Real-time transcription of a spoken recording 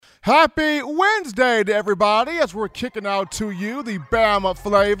Happy Wednesday to everybody as we're kicking out to you the Bama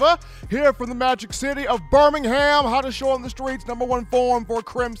flavor here from the Magic City of Birmingham. Hottest show on the streets, number one forum for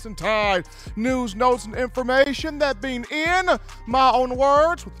Crimson Tide news, notes, and information. That being in my own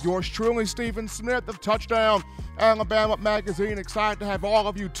words with yours truly, Stephen Smith of Touchdown Alabama Magazine. Excited to have all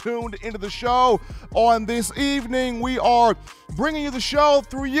of you tuned into the show on this evening. We are bringing you the show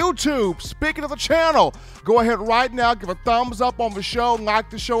through YouTube. Speaking of the channel, go ahead right now, give a thumbs up on the show, like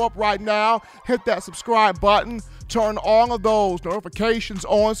the show up right now, hit that subscribe button, turn all of those notifications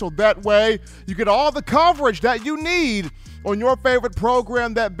on so that way you get all the coverage that you need on your favorite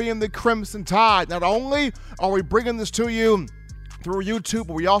program, that being the Crimson Tide. Not only are we bringing this to you through YouTube,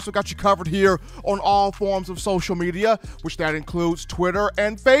 but we also got you covered here on all forms of social media, which that includes Twitter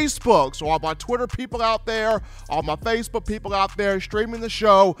and Facebook. So all my Twitter people out there, all my Facebook people out there, streaming the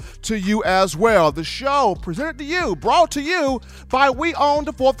show to you as well. The show presented to you, brought to you by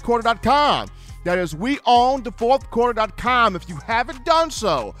WeOwnTheFourthQuarter.com. That is WeOwnTheFourthQuarter.com. If you haven't done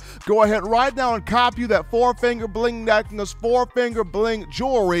so, go ahead right now and copy that four-finger bling necklace, four-finger bling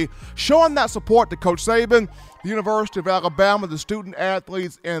jewelry, showing that support to Coach Saban, the University of Alabama, the student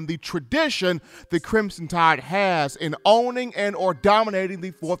athletes, and the tradition the Crimson Tide has in owning and or dominating the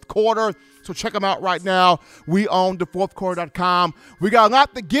fourth quarter. So check them out right now. WeOwnTheFourthQuarter.com. We got a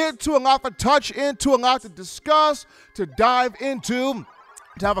lot to get to, a lot to touch into, a lot to discuss, to dive into,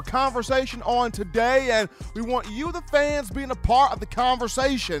 to have a conversation on today, and we want you, the fans, being a part of the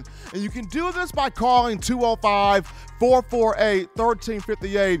conversation. And you can do this by calling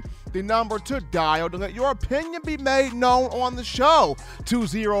 205-448-1358, the number to dial to let your opinion be made known on the show.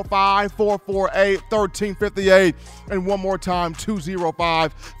 205-448-1358, and one more time,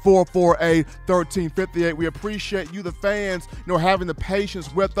 205-448-1358. We appreciate you, the fans, having the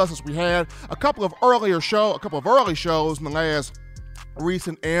patience with us as we had a couple of early shows in the last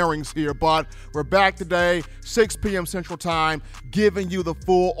recent airings here, but we're back today, 6 p.m. Central Time, giving you the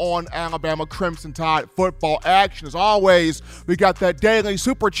full-on Alabama Crimson Tide football action. As always, we got that daily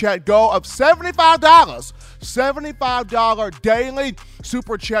Super Chat goal of $75 daily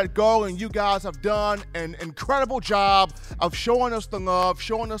Super Chat goal, and you guys have done an incredible job of showing us the love,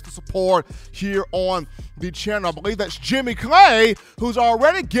 showing us the support here on the channel. I believe that's Jimmy Clay, who's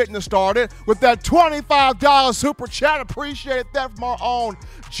already getting us started with that $25 Super Chat. Appreciate that from our own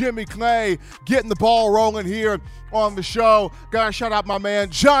Jimmy Clay, getting the ball rolling here on the show. Gotta shout out my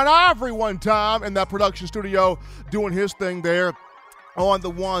man John Ivory one time in that production studio doing his thing there on the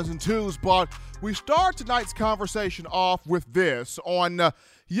ones and twos. But we start tonight's conversation off with this. On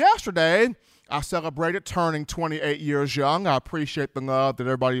yesterday, I celebrated turning 28 years young. I appreciate the love that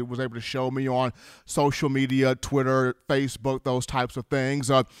everybody was able to show me on social media, Twitter, Facebook, those types of things.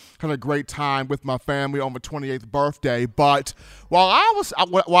 Had a great time with my family on my 28th birthday. But while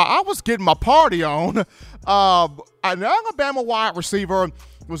I was getting my party on, an Alabama wide receiver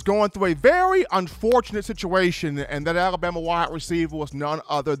was going through a very unfortunate situation, and that Alabama wide receiver was none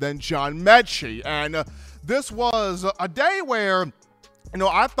other than John Metchie. And this was a day where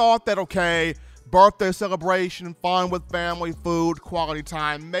I thought that, okay, birthday celebration, fun with family, food, quality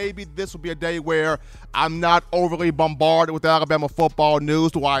time. Maybe this will be a day where I'm not overly bombarded with Alabama football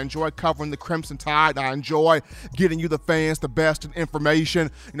news. Do I enjoy covering the Crimson Tide? I enjoy getting you, the fans, the best in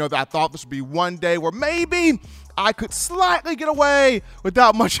information. That I thought this would be one day where maybe I could slightly get away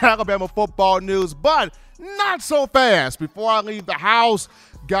without much Alabama football news, but not so fast. Before I leave the house,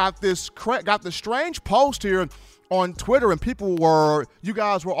 got this strange post here on Twitter, and you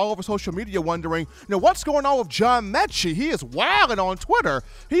guys were all over social media wondering, what's going on with John Metchie? He is wilding on Twitter.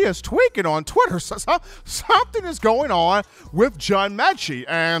 He is tweaking on Twitter. So something is going on with John Metchie.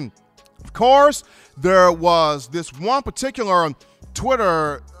 And, of course, there was this one particular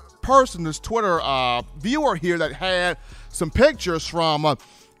Twitter person, this Twitter viewer here that had some pictures from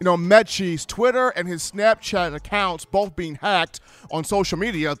Metchie's Twitter and his Snapchat accounts both being hacked on social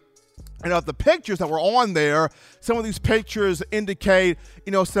media. And of the pictures that were on there, some of these pictures indicate,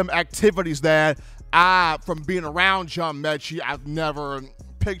 some activities that from being around John Metchie, I've never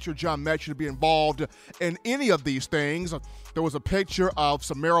pictured John Metchie to be involved in any of these things. There was a picture of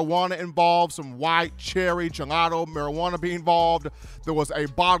some marijuana involved, some white cherry gelato marijuana being involved. There was a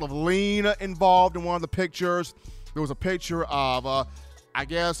bottle of lean involved in one of the pictures. There was a picture of I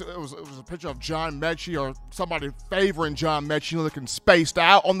guess it was a picture of John Metchie or somebody favoring John Metchie, looking spaced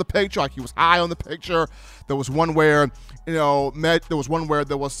out on the picture, like he was high on the picture. There was one where, there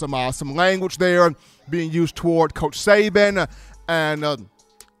was some language there being used toward Coach Saban, and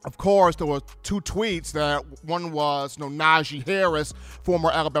of course, there were two tweets. That one was, Najee Harris,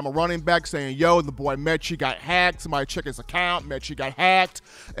 former Alabama running back, saying, yo, the boy Mechie got hacked. Somebody check his account. Mechie got hacked.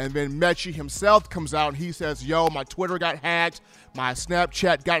 And then Mechie himself comes out and he says, yo, my Twitter got hacked. My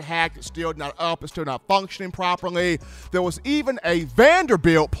Snapchat got hacked. It's still not up. It's still not functioning properly. There was even a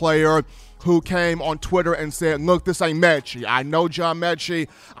Vanderbilt player who came on Twitter and said, look, this ain't Mechie. I know John Mechie.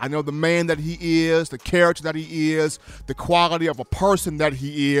 I know the man that he is, the character that he is, the quality of a person that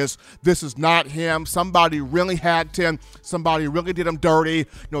he is. This is not him. Somebody really hacked him. Somebody really did him dirty.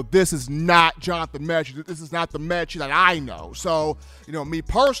 This is not Jonathan Mechie. This is not the Mechie that I know. So, me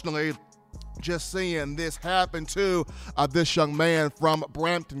personally, just seeing this happen to this young man from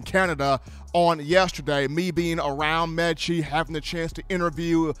Brampton, Canada on yesterday, me being around Mechie, having the chance to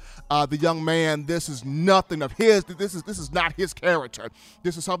interview the young man, this is nothing of his. This is not his character.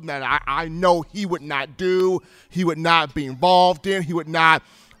 This is something that I know he would not do. He would not be involved in. He would not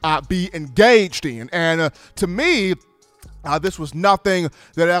be engaged in. And to me, this was nothing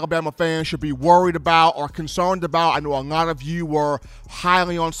that Alabama fans should be worried about or concerned about. I know a lot of you were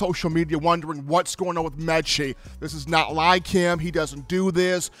highly on social media wondering what's going on with Mechie. This is not like him. He doesn't do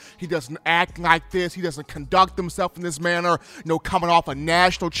this. He doesn't act like this. He doesn't conduct himself in this manner. Coming off a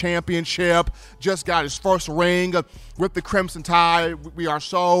national championship, just got his first ring with the Crimson Tide. We are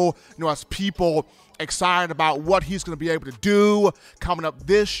so, as people, excited about what he's going to be able to do coming up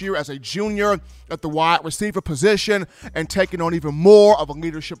this year as a junior at the wide receiver position and taking on even more of a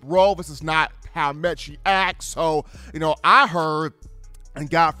leadership role. This is not how Mechie acts. So, I heard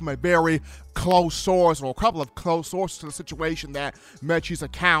and got from a very close source, or a couple of close sources to the situation, that Mechie's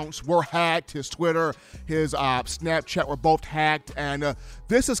accounts were hacked. His Twitter, his Snapchat were both hacked. And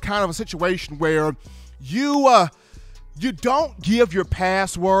this is kind of a situation where you don't give your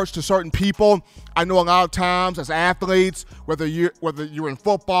passwords to certain people. I know a lot of times as athletes, whether you're in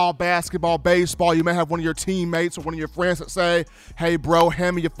football, basketball, baseball, you may have one of your teammates or one of your friends that say, hey, bro,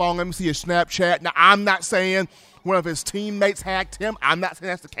 hand me your phone, let me see your Snapchat. Now, I'm not saying one of his teammates hacked him. I'm not saying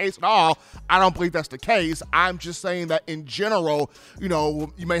that's the case at all. I don't believe that's the case. I'm just saying that in general,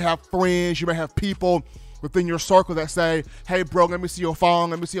 you may have friends, you may have people within your circle that say, hey, bro, let me see your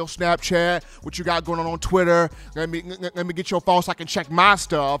phone, let me see your Snapchat, what you got going on Twitter, let me get your phone so I can check my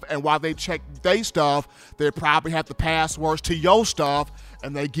stuff. And while they check their stuff, they probably have the passwords to your stuff,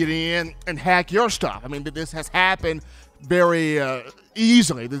 and they get in and hack your stuff. I mean, this has happened very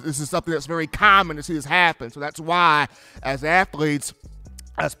easily. This is something that's very common to see this happen. So that's why, as athletes,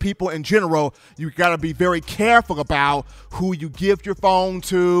 as people in general, you got to be very careful about who you give your phone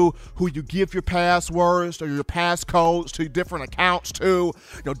to, who you give your passwords or your passcodes to different accounts to.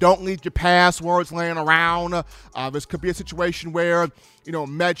 Don't leave your passwords laying around. This could be a situation where,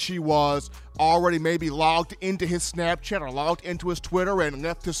 Mechie was already maybe logged into his Snapchat or logged into his Twitter and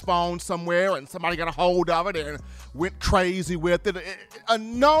left his phone somewhere, and somebody got a hold of it and went crazy with it. A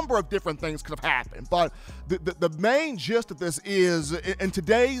number of different things could have happened. But the main gist of this is, in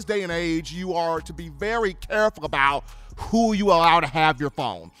today's day and age, you are to be very careful about who you allow to have your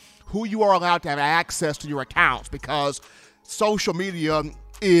phone, who you are allowed to have access to your accounts, because social media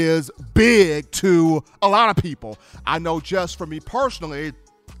is big to a lot of people. I know just for me personally,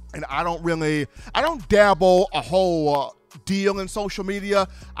 and I don't dabble a whole deal in social media.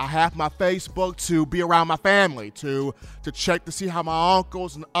 I have my Facebook to be around my family, to check to see how my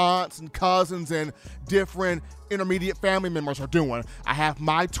uncles and aunts and cousins and different intermediate family members are doing. I have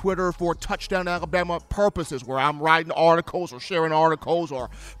my Twitter for Touchdown Alabama purposes, where I'm writing articles or sharing articles or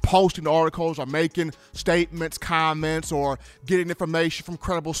posting articles or making statements, comments, or getting information from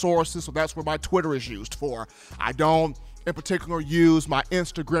credible sources. So that's where my Twitter is used for. I don't in particular use my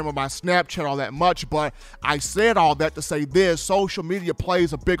Instagram or my Snapchat all that much, but I said all that to say this: social media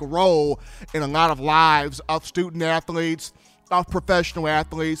plays a big role in a lot of lives of student athletes, of professional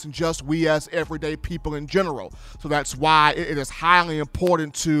athletes, and just we as everyday people in general. So that's why it is highly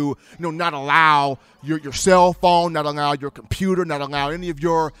important to not allow your cell phone, not allow your computer, not allow any of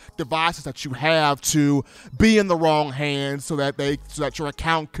your devices that you have to be in the wrong hands, so that your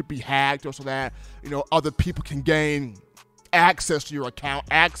account could be hacked, or so that other people can gain access to your account,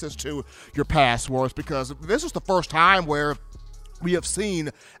 access to your passwords. Because this is the first time where we have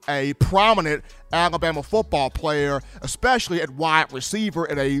seen a prominent Alabama football player, especially at wide receiver,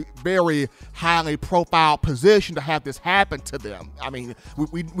 in a very highly profiled position, to have this happen to them. I mean,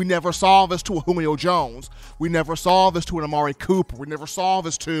 we never saw this to a Julio Jones. We never saw this to an Amari Cooper. We never saw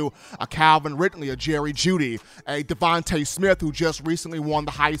this to a Calvin Ridley, a Jerry Jeudy, a Devontae Smith, who just recently won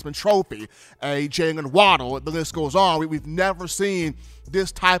the Heisman Trophy, a Jalen Waddle. The list goes on. We've never seen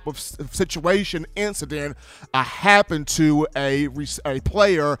this type of situation, incident, happened to a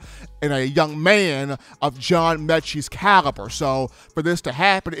player and a young man of John Metchie's caliber. So for this to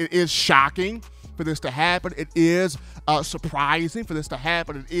happen, it is shocking. For this to happen, it is surprising. For this to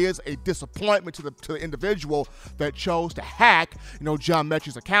happen, it is a disappointment to the individual that chose to hack, John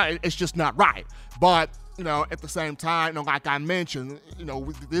Metchie's account. It's just not right. But, at the same time, like I mentioned,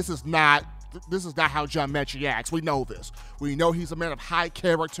 this is not how John Metchie acts. We know this. We know he's a man of high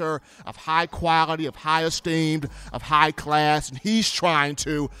character, of high quality, of high esteem, of high class, and he's trying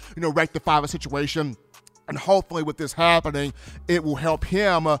to, rectify the situation. And hopefully with this happening, it will help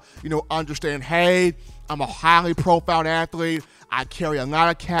him, understand, hey, I'm a highly profiled athlete. I carry a lot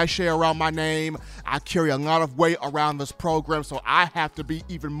of cachet around my name. I carry a lot of weight around this program, so I have to be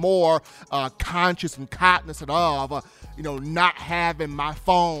even more conscious and cognizant of, not having my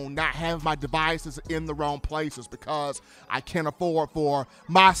phone, not having my devices in the wrong places, because I can't afford for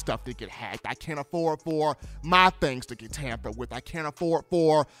my stuff to get hacked. I can't afford for my things to get tampered with. I can't afford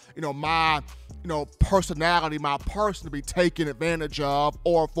for, my, personality, my person to be taken advantage of,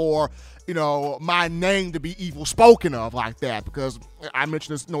 or for, my name to be evil spoken of like that. Because I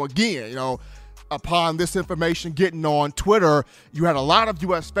mentioned this, again, upon this information getting on Twitter, you had a lot of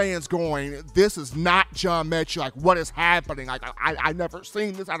U.S. fans going, this is not John Metchie. Like, what is happening? Like, I never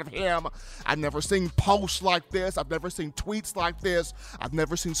seen this out of him. I've never seen posts like this. I've never seen tweets like this. I've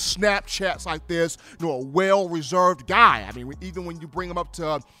never seen Snapchats like this. A well-reserved guy. I mean, even when you bring him up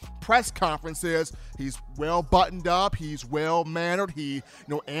to press conferences, he's well buttoned up. He's well-mannered. He,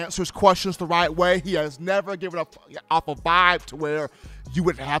 answers questions the right way. He has never given off a vibe to where you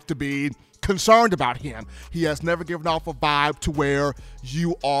would have to be concerned about him. He has never given off a vibe to where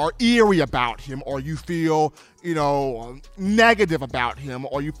you are eerie about him, or you feel, negative about him,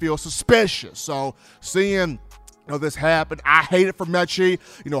 or you feel suspicious. So seeing this happened, I hate it for Metchie.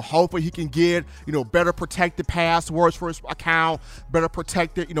 Hopefully he can get, better protected passwords for his account, better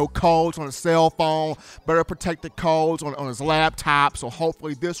protected, codes on his cell phone, better protected codes on his laptop. So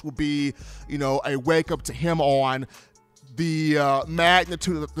hopefully this will be, a wake up to him on the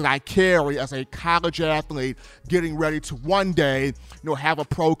magnitude that I carry as a college athlete getting ready to one day, have a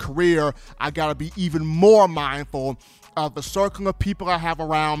pro career. I got to be even more mindful of the circle of people I have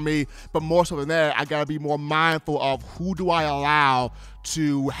around me, but more so than that, I got to be more mindful of who do I allow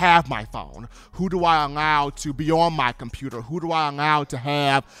to have my phone? Who do I allow to be on my computer? Who do I allow to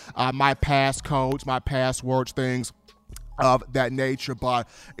have my passcodes, my passwords, things of that nature? But,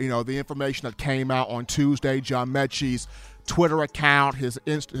 the information that came out on Tuesday, John Metchie's Twitter account, his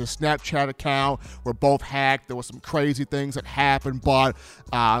Snapchat account were both hacked. There were some crazy things that happened, but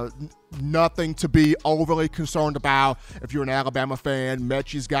nothing to be overly concerned about. If you're an Alabama fan,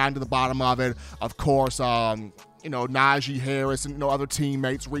 Metchie's gotten to the bottom of it. Of course, Najee Harris and other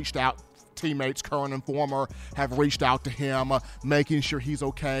teammates reached out. Teammates, current and former, have reached out to him, making sure he's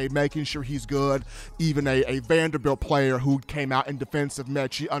okay, making sure he's good. Even a Vanderbilt player who came out in defense of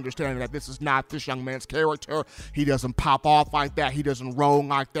Metchie, understanding that this is not this young man's character. He doesn't pop off like that. He doesn't roll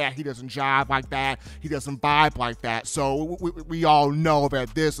like that. He doesn't jive like that. He doesn't vibe like that. So we all know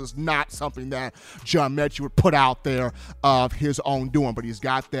that this is not something that John Metchie would put out there of his own doing, but he's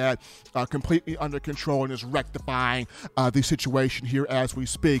got that completely under control and is rectifying the situation here as we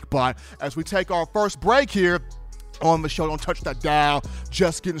speak. But as we take our first break here on the show, don't touch that dial,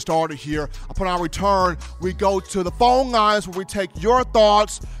 just getting started here. Upon our return, we go to the phone lines where we take your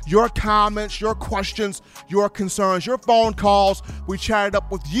thoughts, your comments, your questions, your concerns, your phone calls. We chatted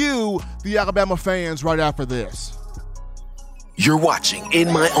up with you, the Alabama fans, right after this. You're watching In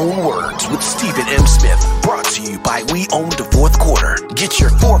My Own Words with Stephen M. Smith, brought to you by We Own the Fourth Quarter. Get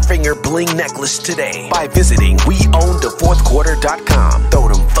your four-finger bling necklace today by visiting weownthefourthquarter.com. Throw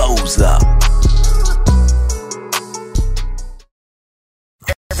them foes up.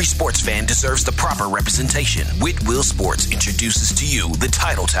 Every sports fan deserves the proper representation. Whitwell Sports introduces to you the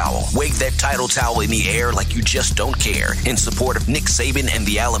Title Towel. Wave that Title Towel in the air like you just don't care, in support of Nick Saban and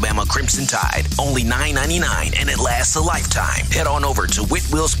the Alabama Crimson Tide. Only $9.99, and it lasts a lifetime. Head on over to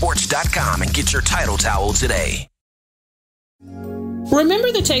whitwellsports.com and get your Title Towel today.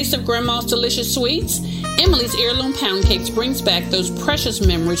 Remember the taste of Grandma's delicious sweets? Emily's Heirloom Pound Cakes brings back those precious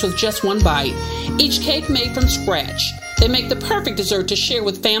memories with just one bite. Each cake made from scratch. They make the perfect dessert to share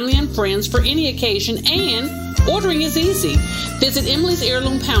with family and friends for any occasion, and ordering is easy. Visit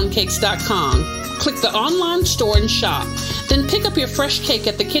Emily'sHeirloomPoundCakes.com. Click the online store and shop. Then pick up your fresh cake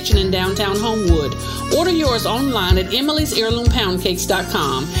at the kitchen in downtown Homewood. Order yours online at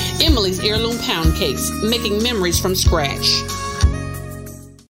Emily'sHeirloomPoundCakes.com. Emily's Heirloom Pound Cakes, making memories from scratch.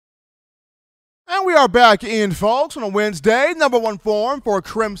 And we are back in, folks, on a Wednesday, number one forum for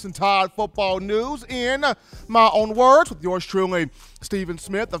Crimson Tide football news in my own words with yours truly, Stephen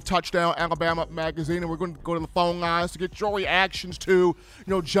Smith of Touchdown Alabama Magazine, and we're going to go to the phone lines to get your reactions to,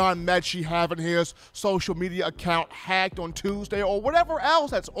 John Metchie having his social media account hacked on Tuesday or whatever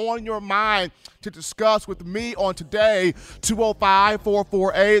else that's on your mind to discuss with me on today.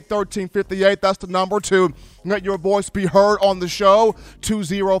 205-448-1358. That's the number to let your voice be heard on the show.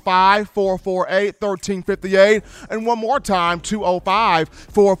 205-448-1358. And one more time,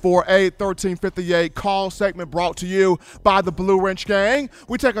 205-448-1358. Call segment brought to you by the Blue Wrench Gang.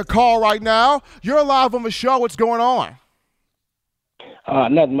 We take a call right now. You're live on the show. What's going on?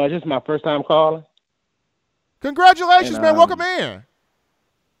 Nothing much. This is my first time calling. Congratulations, man. Welcome in.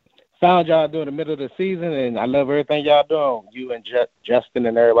 Found y'all during the middle of the season, and I love everything y'all doing, you and Justin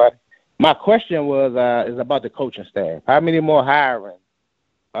and everybody. My question was is about the coaching staff. How many more hiring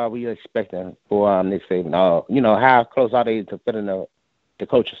are we expecting for Nick Saban? How close are they to filling the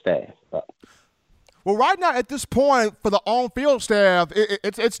coaching staff? Well, right now at this point for the on-field staff,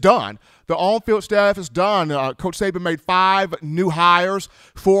 it's done. The on-field staff is done. Coach Saban made 5 new hires,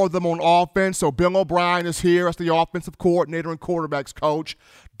 4 of them on offense. So Bill O'Brien is here as the offensive coordinator and quarterbacks coach.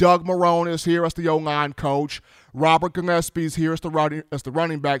 Doug Marrone is here as the O-line coach. Robert Gillespie is here as the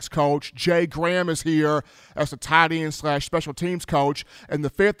running backs coach. Jay Graham is here as the tight end / special teams coach. And the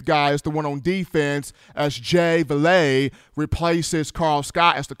 5th guy is the one on defense as Jay Valet replaces Carl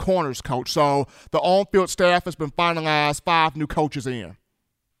Scott as the corners coach. So the on-field staff has been finalized, 5 new coaches in.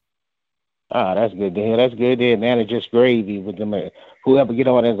 Oh, that's good to hear. That's good to hear. Man, it's just gravy with them. Whoever get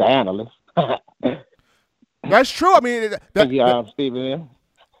on as an analyst. That's true. I mean, Stephen.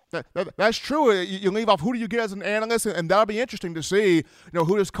 That's true. You leave off who do you get as an analyst, and that'll be interesting to see.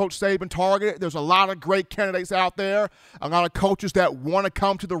 Who does Coach Saban target? There's a lot of great candidates out there. A lot of coaches that want to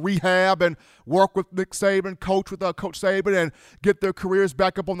come to the rehab and work with Nick Saban, coach with Coach Saban, and get their careers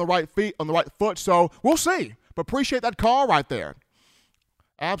back up on the right foot. So we'll see. But appreciate that call right there.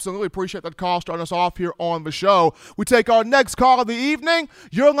 Absolutely appreciate that call starting us off here on the show. We take our next call of the evening.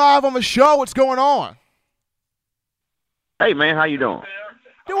 You're live on the show. What's going on? Hey, man, how you doing?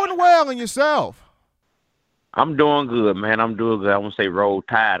 Doing well, and yourself? I'm doing good, man. I'm doing good. I want to say roll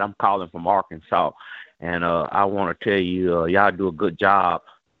tide. I'm calling from Arkansas, and I want to tell you, y'all do a good job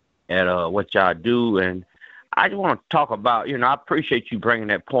at what y'all do, and I just want to talk about, I appreciate you bringing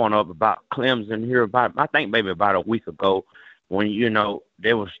that point up about Clemson here I think maybe about a week ago when,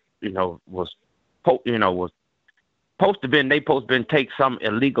 there was, was supposed to been take some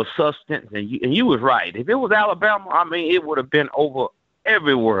illegal substance, and you was right. If it was Alabama, I mean, it would have been over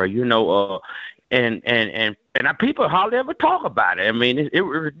everywhere, and people hardly ever talk about it. I mean, it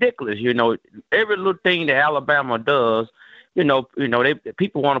was ridiculous, every little thing that Alabama does,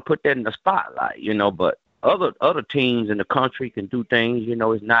 people want to put that in the spotlight, but other teams in the country can do things,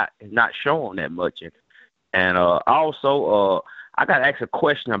 it's not showing that much. And also, I got to ask a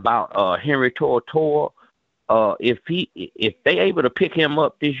question about Henry To'oTo'o. If they able to pick him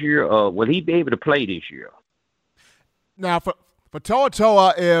up this year, will he be able to play this year? Now, for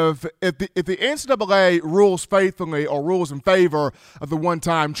To'oTo'o, if the NCAA rules faithfully or rules in favor of the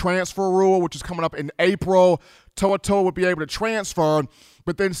one-time transfer rule, which is coming up in April, To'oTo'o would be able to transfer.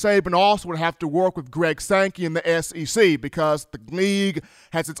 But then Saban also would have to work with Greg Sankey in the SEC because the league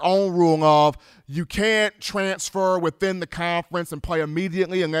has its own rule of you can't transfer within the conference and play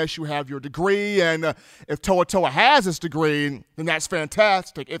immediately unless you have your degree. And if To'oTo'o has his degree, then that's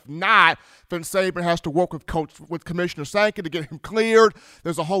fantastic. If not, then Saban has to work with Commissioner Sankey to get him cleared.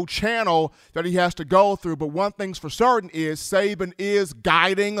 There's a whole channel that he has to go through. But one thing's for certain is Saban is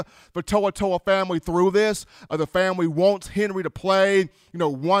guiding the To'oTo'o family through this. The family wants Henry to play,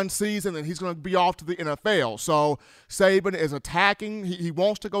 one season, and he's going to be off to the NFL. So Saban is attacking. He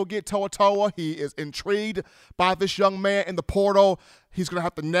wants to go get To'oTo'o. He is intrigued by this young man in the portal. He's going to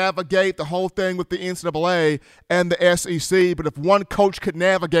have to navigate the whole thing with the NCAA and the SEC. But if one coach could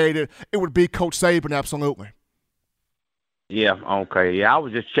navigate it, it would be Coach Saban, absolutely. Yeah, okay. Yeah, I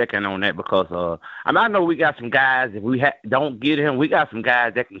was just checking on that because, I know we got some guys, if we don't get him, we got some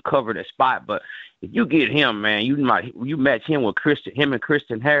guys that can cover the spot. But if you get him, man, you match him with him and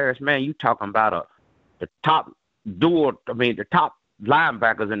Christian Harris, man, you talking about the top duo, the top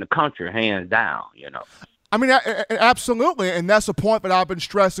linebackers in the country, hands down, I mean, absolutely, and that's a point that I've been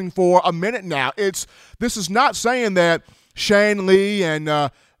stressing for a minute now. This is not saying that Shane Lee and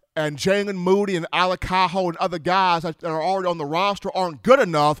Jalen Moody and Alec Cajo and other guys that are already on the roster aren't good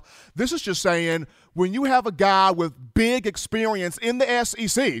enough. This is just saying when you have a guy with big experience in the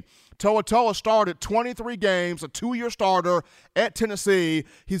SEC, To'oTo'o started 23 games, a 2-year starter at Tennessee.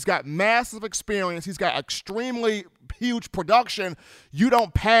 He's got massive experience. He's got extremely huge production. You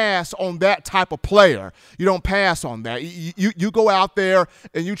don't pass on that type of player. You don't pass on that. You go out there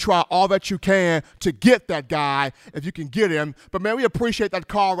and you try all that you can to get that guy if you can get him. But, man, we appreciate that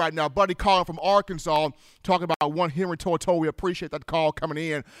call right now. Buddy calling from Arkansas talking about one Henry To'oTo'o. We appreciate that call coming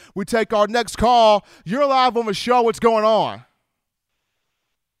in. We take our next call. You're live on the show. What's going on?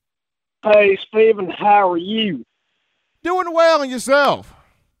 Hey, Stephen, how are you? Doing well, and yourself?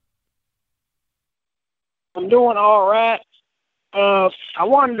 I'm doing all right. I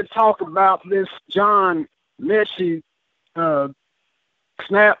wanted to talk about this John Mechie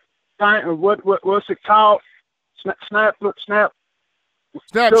snap thing, or what's it called? Snapchat,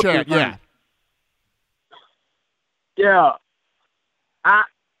 yeah. Yeah.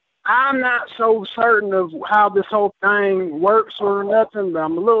 I'm not so certain of how this whole thing works or nothing, but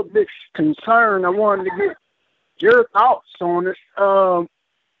I'm a little bit concerned. I wanted to get your thoughts on it.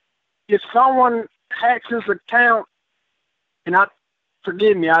 If someone hacks his account, and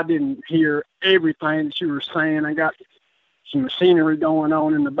forgive me, I didn't hear everything that you were saying. I got some machinery going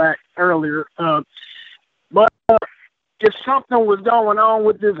on in the back earlier. But if something was going on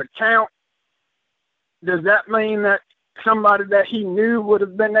with his account, does that mean that somebody that he knew would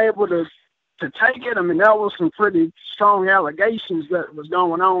have been able to take it? I mean, that was some pretty strong allegations that was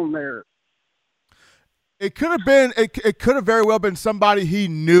going on there. It could have been. It could have very well been somebody he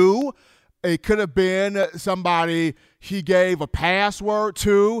knew. It could have been somebody he gave a password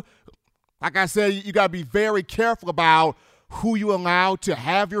to. Like I said, you got to be very careful about who you allow to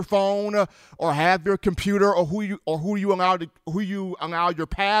have your phone or have your computer, or who you allow your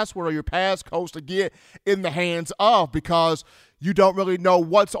password or your passcodes to get in the hands of, because you don't really know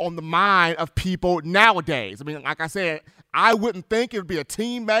what's on the mind of people nowadays. I mean, like I said, I wouldn't think it would be a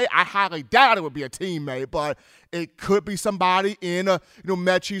teammate. I highly doubt it would be a teammate, but it could be somebody in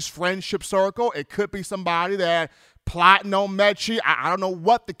Mechie's friendship circle. It could be somebody that plotting on Mechie. I don't know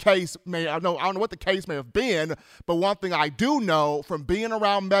what the case may. I don't know what the case may have been. But one thing I do know from being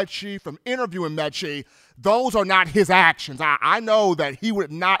around Mechie, from interviewing Mechie, those are not his actions. I know that he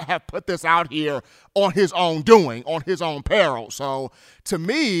would not have put this out here on his own doing, on his own peril. So to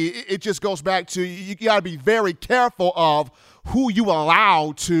me, it just goes back to you got to be very careful of who you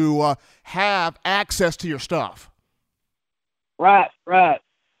allow to have access to your stuff. Right.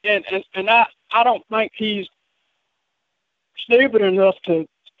 And I don't think he's stupid enough to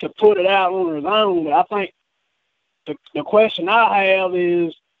put it out on his own. But I think the question I have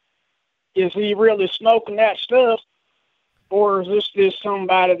is he really smoking that stuff, or is this just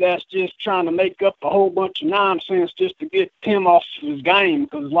somebody that's just trying to make up a whole bunch of nonsense just to get him off his game?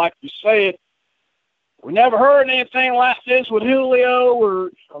 Because like you said, we never heard anything like this with Julio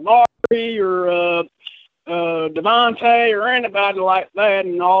or Amari or Devontae or anybody like that,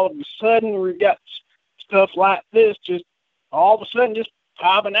 and all of a sudden we got stuff like this just all of a sudden just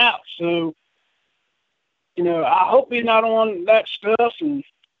popping out. So, I hope he's not on that stuff and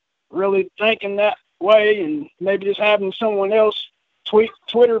really thinking that way, and maybe just having someone else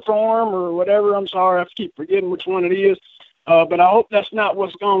Twitter for him or whatever. I'm sorry, I keep forgetting which one it is. But I hope that's not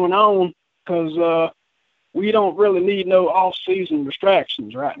what's going on, because we don't really need no off-season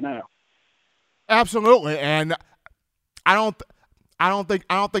distractions right now. Absolutely, and I don't think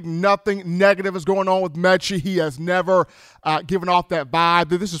nothing negative is going on with Mechie. He has never given off that vibe.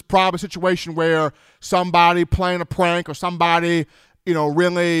 This is probably a situation where somebody playing a prank, or somebody,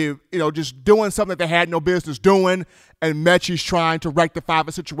 really, just doing something that they had no business doing, and Mechie's trying to rectify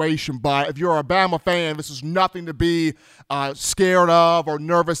the situation. But if you're a Bama fan, this is nothing to be scared of or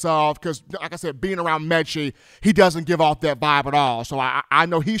nervous of, because, like I said, being around Mechie, he doesn't give off that vibe at all. So I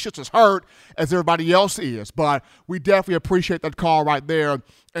know he's just as hurt as everybody else is. But we definitely appreciate that call right there,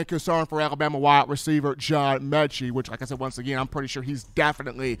 and concern for Alabama wide receiver John Mechie, which, like I said, once again, I'm pretty sure he's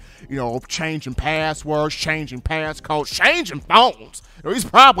definitely, changing passwords, changing passcodes, changing phones. He's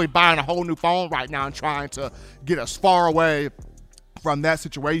probably buying a whole new phone right now and trying to get as far away from that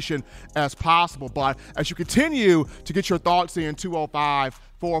situation as possible. But as you continue to get your thoughts in,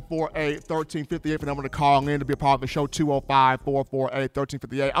 205-448-1358, the number to call in to be a part of the show,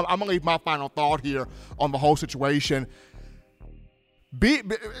 205-448-1358. I'm going to leave my final thought here on the whole situation.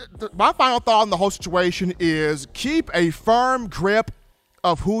 My final thought on the whole situation is keep a firm grip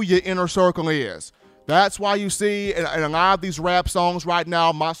of who your inner circle is. That's why you see in a lot of these rap songs right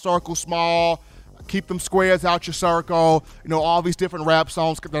now, my circle's small, keep them squares out your circle, all these different rap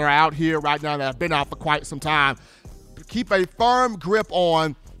songs that are out here right now that have been out for quite some time. Keep a firm grip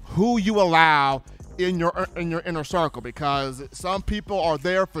on who you allow in your inner circle, because some people are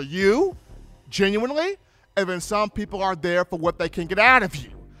there for you genuinely, and then some people are there for what they can get out of you.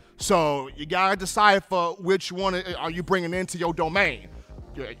 So you gotta decide for which one are you bringing into your domain.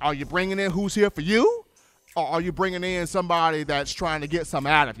 Are you bringing in who's here for you, or are you bringing in somebody that's trying to get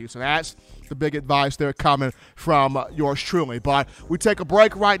something out of you? So that's the big advice there coming from yours truly. But we take a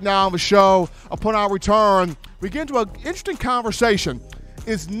break right now on the show. Upon our return, we get into an interesting conversation.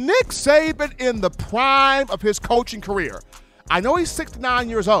 Is Nick Saban in the prime of his coaching career? I know he's 69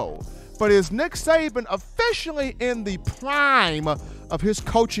 years old, but is Nick Saban officially in the prime of his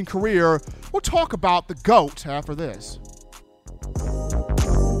coaching career? We'll talk about the GOAT after this.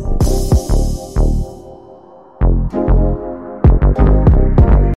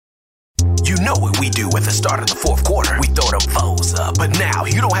 You know what we do at the start of the fourth quarter. We throw them foes up. But now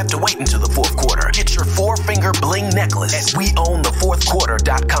you don't have to wait until the fourth quarter. Get your 4-finger bling necklace at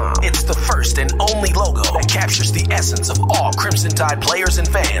WeOwnTheFourthQuarter.com. It's the first and only logo that captures the essence of all Crimson Tide players and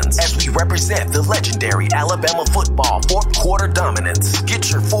fans as we represent the legendary Alabama football fourth quarter dominance.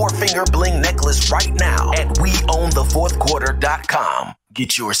 Get your 4-finger bling necklace right now at WeOwnTheFourthQuarter.com.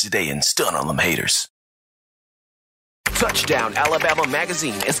 Get yours today and stun on them haters. Touchdown Alabama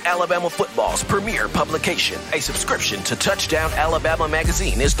Magazine is Alabama football's premier publication. A subscription to Touchdown Alabama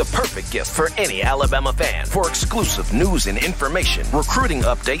Magazine is the perfect gift for any Alabama fan. For exclusive news and information, recruiting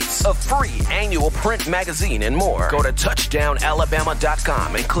updates, a free annual print magazine, and more, go to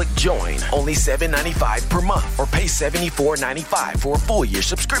touchdownalabama.com and click join. Only $7.95 per month, or pay $74.95 for a full year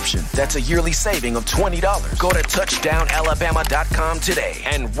subscription. That's a yearly saving of $20. Go to touchdownalabama.com today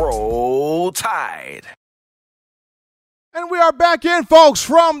and roll Tide. And we are back in, folks,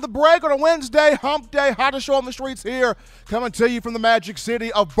 from the break on a Wednesday, hump day, hottest show on the streets here, coming to you from the magic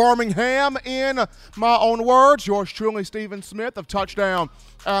city of Birmingham. In my own words, yours truly, Stephen Smith of Touchdown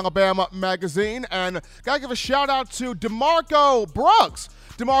Alabama Magazine. And got to give a shout-out to DeMarco Brooks.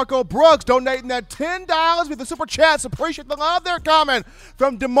 DeMarco Brooks donating that $10 with the Super Chats. Appreciate the love there coming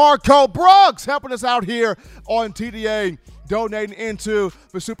from DeMarco Brooks, helping us out here on TDA, donating into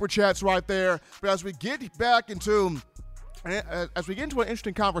the Super Chats right there. But as we get back into... As we get into an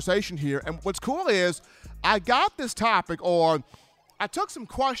interesting conversation here, and what's cool is I got this topic, or I took some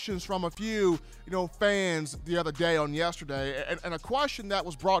questions from a few, fans the other day on yesterday, and a question that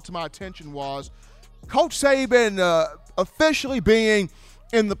was brought to my attention was Coach Saban officially being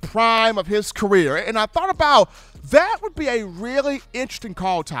in the prime of his career. And I thought about that would be a really interesting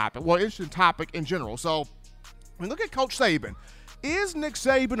interesting topic in general. So when we look at Coach Saban, is Nick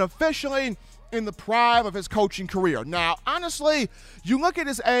Saban officially in the prime of his coaching career? Now, honestly, you look at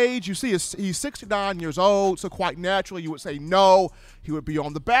his age, you see he's 69 years old, so quite naturally you would say no, he would be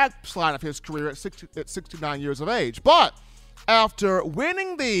on the backslide of his career at 69 years of age. But after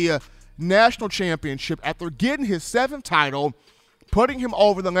winning the national championship, after getting his 7th title, putting him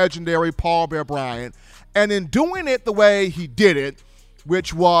over the legendary Paul Bear Bryant, and in doing it the way he did it,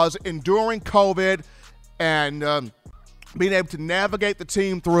 which was enduring COVID and being able to navigate the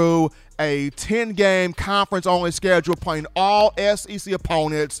team through a 10-game conference-only schedule, playing all SEC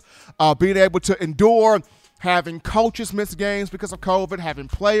opponents, being able to endure having coaches miss games because of COVID, having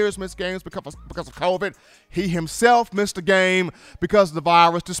players miss games because of COVID. He himself missed a game because of the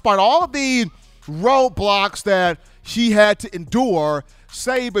virus. Despite all of the roadblocks that he had to endure,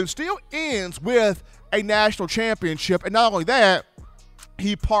 Saban still ends with a national championship. And not only that,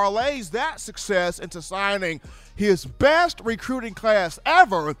 he parlays that success into signing his best recruiting class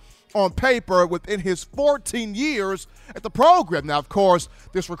ever on paper within his 14 years at the program. Now, of course,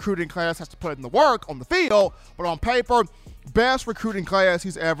 this recruiting class has to put in the work on the field, but on paper, best recruiting class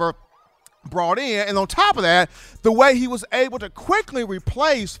he's ever brought in. And on top of that, the way he was able to quickly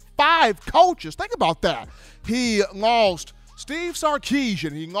replace 5 coaches. Think about that. He lost Steve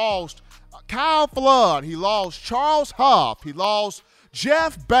Sarkisian. He lost Kyle Flood. He lost Charles Huff. He lost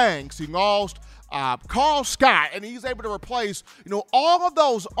Jeff Banks. He lost Carl Scott, and he's able to replace, all of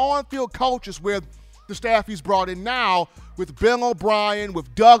those on-field coaches with the staff he's brought in now, with Bill O'Brien,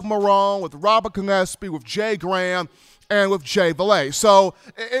 with Doug Marrone, with Robert Gillespie, with Jay Graham, and with Jay Valet. So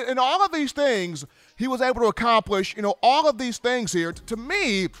in all of these things, he was able to accomplish, all of these things here. To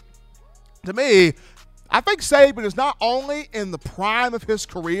me, I think Saban is not only in the prime of his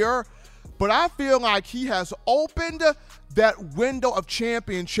career, but I feel like he has opened that window of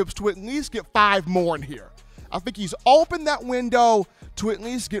championships to at least get 5 more in here. I think he's opened that window to at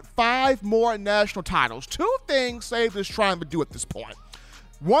least get 5 more national titles. 2 things Saban is trying to do at this point.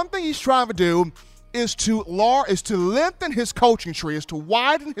 One thing he's trying to do is to lengthen his coaching tree, is to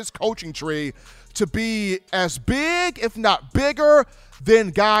widen his coaching tree to be as big, if not bigger, than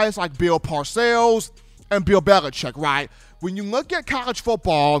guys like Bill Parcells and Bill Belichick, right? When you look at college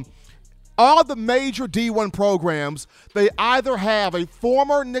football, all the major D1 programs, they either have a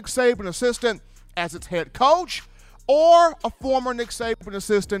former Nick Saban assistant as its head coach or a former Nick Saban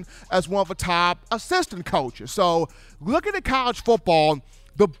assistant as one of the top assistant coaches. So looking at college football,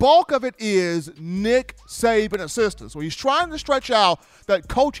 the bulk of it is Nick Saban assistants. So he's trying to stretch out that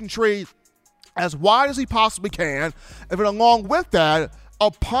coaching tree as wide as he possibly can. And then along with that,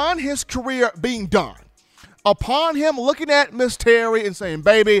 upon his career being done, upon him looking at Miss Terry and saying,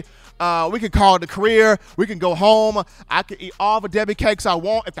 baby, we can call it a career. We can go home. I can eat all the Debbie cakes I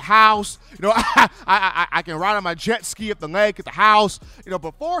want at the house. You know, I can ride on my jet ski at the lake at the house. You know,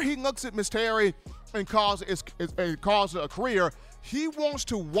 before he looks at Miss Terry and calls it a career, he wants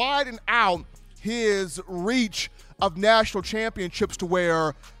to widen out his reach of national championships to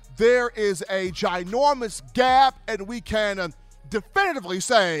where there is a ginormous gap, and we can definitively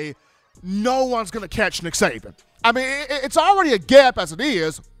say no one's going to catch Nick Saban. I mean, it's already a gap as it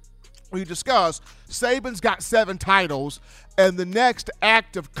is. We discussed Saban's got 7 titles, and the next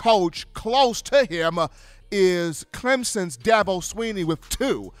active coach close to him is Clemson's Dabo Swinney with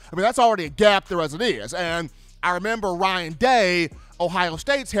 2. I mean, that's already a gap there as it is. And I remember Ryan Day, Ohio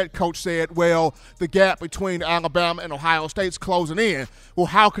State's head coach, said, well, the gap between Alabama and Ohio State's closing in. Well,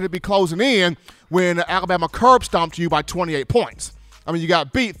 how could it be closing in when Alabama curb stomped you by 28 points? I mean, you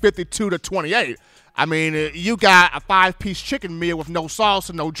got beat 52-28. I mean, you got a 5-piece chicken meal with no sauce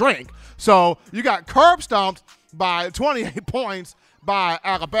and no drink. So you got curb stomped by 28 points by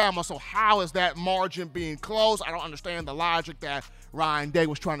Alabama. So how is that margin being closed? I don't understand the logic that Ryan Day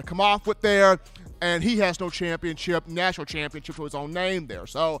was trying to come off with there. And he has no championship, national championship to his own name there.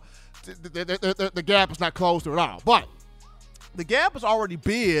 So the gap is not closed at all. But the gap is already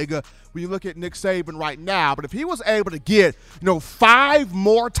big when you look at Nick Saban right now. But if he was able to get, 5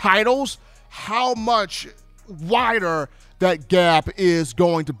 more titles, how much wider that gap is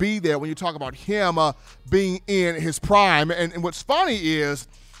going to be there when you talk about him being in his prime. And what's funny is,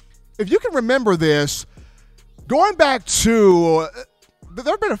 if you can remember this, going back to, there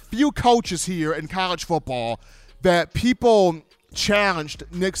have been a few coaches here in college football that people challenged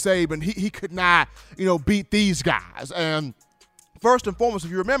Nick Saban. He could not, beat these guys. And first and foremost,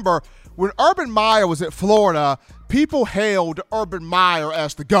 if you remember, when Urban Meyer was at Florida, people hailed Urban Meyer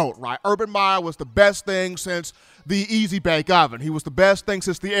as the GOAT, right? Urban Meyer was the best thing since the Easy Bake Oven. He was the best thing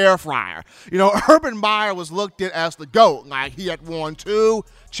since the air fryer. Urban Meyer was looked at as the GOAT. Like, he had won 2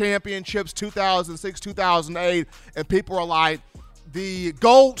 championships, 2006, 2008, and people are like, the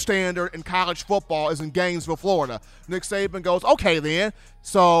gold standard in college football is in Gainesville, Florida. Nick Saban goes, okay then.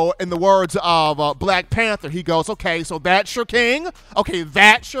 So in the words of Black Panther, he goes, okay, so that's your king? Okay,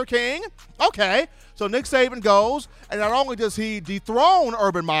 that's your king? Okay. So Nick Saban goes, and not only does he dethrone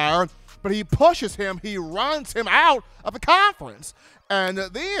Urban Meyer, but he pushes him, he runs him out of the conference. And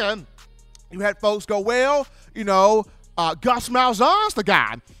then you had folks go, well, Gus Malzahn's the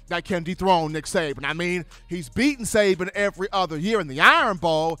guy that can dethrone Nick Saban. I mean, he's beaten Saban every other year in the Iron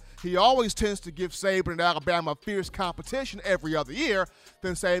Bowl. He always tends to give Saban and Alabama fierce competition every other year.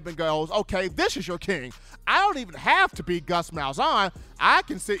 Then Saban goes, okay, this is your king. I don't even have to beat Gus Malzahn. I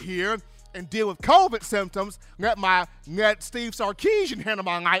can sit here and deal with COVID symptoms, let Steve Sarkisian handle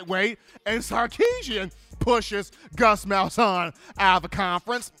my lightweight, and Sarkisian pushes Gus Malzahn out of the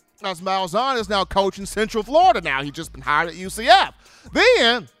conference. Gus Malzahn is now coaching Central Florida now. He's just been hired at UCF.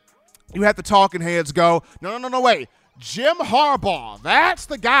 Then you have the talking heads go, no, wait. Jim Harbaugh, that's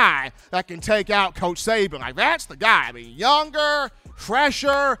the guy that can take out Coach Saban. Like, that's the guy. I mean, younger,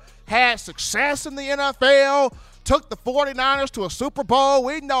 fresher, had success in the NFL, took the 49ers to a Super Bowl.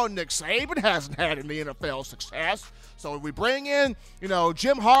 We know Nick Saban hasn't had any NFL success. So we bring in,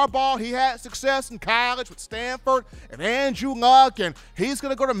 Jim Harbaugh. He had success in college with Stanford and Andrew Luck, and he's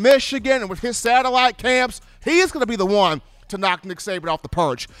going to go to Michigan, and with his satellite camps, he's going to be the one to knock Nick Saban off the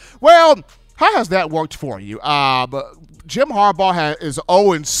perch. Well, how has that worked for you? Jim Harbaugh is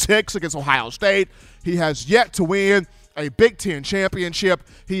 0-6 against Ohio State. He has yet to win a Big Ten championship.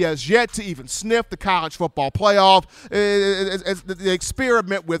 He has yet to even sniff the college football playoff. The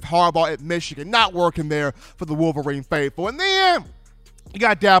experiment with Harbaugh at Michigan, not working there for the Wolverine faithful. And then you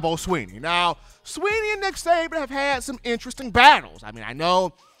got Dabo Swinney. Now, Swinney and Nick Saban have had some interesting battles. I mean, I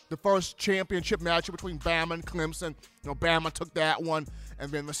know the first championship matchup between Bama and Clemson, Bama took that one.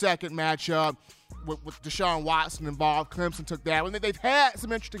 And then the second matchup, with Deshaun Watson involved. Clemson took that one. They've had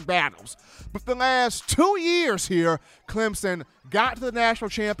some interesting battles. But the last 2 years here, Clemson got to the national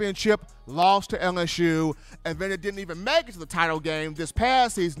championship, lost to LSU, and then it didn't even make it to the title game this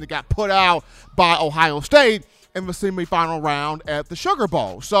past season. It got put out by Ohio State in the semifinal round at the Sugar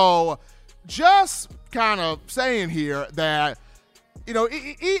Bowl. So just kind of saying here that, you know,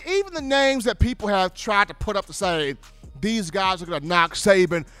 even the names that people have tried to put up to say these guys are going to knock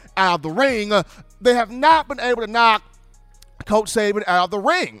Saban out of the ring, they have not been able to knock Coach Saban out of the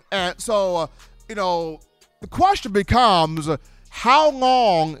ring. And so, you know, the question becomes, how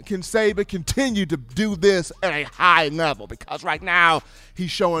long can Saban continue to do this at a high level? Because right now, he's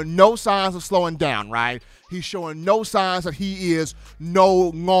showing no signs of slowing down, right? He's showing no signs that he is no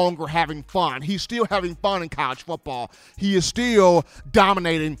longer having fun. He's still having fun in college football. He is still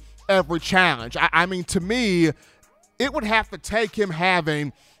dominating every challenge. I mean, to me, it would have to take him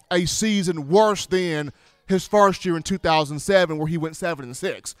having a season worse than his first year in 2007 where he went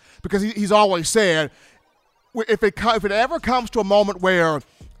 7-6. Because he's always said, if it ever comes to a moment where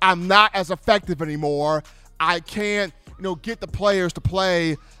I'm not as effective anymore, I can't, you know, get the players to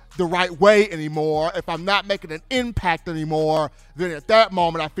play the right way anymore, if I'm not making an impact anymore, then at that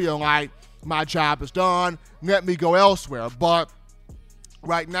moment I feel like my job is done. Let me go elsewhere. But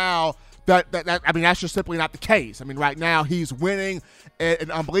right now, that's just simply not the case. I mean, right now he's winning at an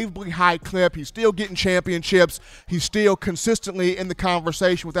unbelievably high clip. He's still getting championships. He's still consistently in the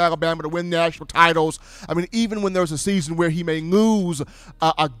conversation with Alabama to win national titles. I mean, even when there's a season where he may lose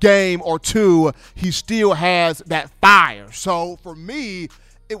a game or two, he still has that fire. So for me,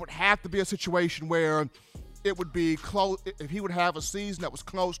 it would have to be a situation where it would be close. If he would have a season that was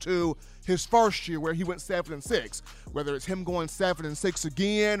close to his first year where he went 7-6, whether it's him going 7-6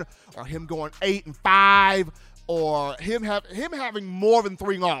 again, or him going 8-5, or him having more than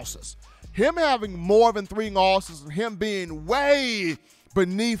 3 losses. Him having more than 3 losses and him being way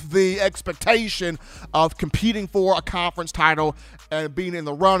beneath the expectation of competing for a conference title and being in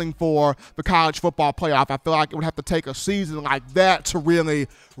the running for the college football playoff. I feel like it would have to take a season like that to really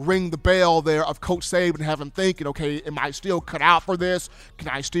ring the bell there of Coach Saban and have him thinking, okay, am I still cut out for this? Can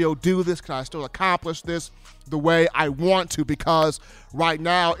I still do this? Can I still accomplish this the way I want to? Because right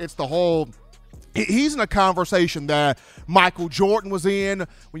now it's the whole – he's in a conversation that Michael Jordan was in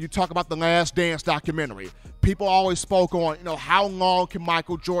when you talk about the Last Dance documentary. People always spoke on, you know, how long can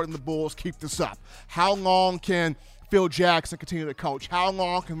Michael Jordan and the Bulls keep this up? How long can Phil Jackson continue to coach? How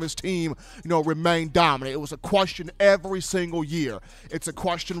long can this team, you know, remain dominant? It was a question every single year. It's a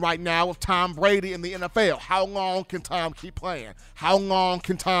question right now with Tom Brady in the NFL. How long can Tom keep playing? How long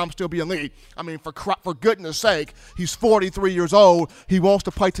can Tom still be elite? I mean, for goodness sake, he's 43 years old. He wants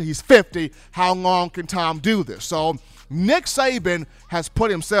to play till he's 50. How long can Tom do this? So Nick Saban has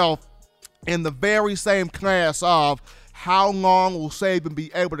put himself in the very same class of how long will Saban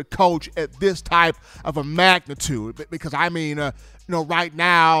be able to coach at this type of a magnitude? Because, I mean, you know, right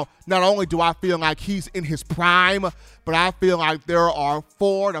now, not only do I feel like he's in his prime, but I feel like there are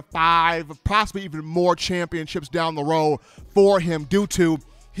 4 to 5, possibly even more championships down the road for him due to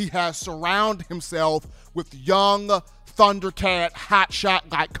he has surrounded himself with young Thundercat,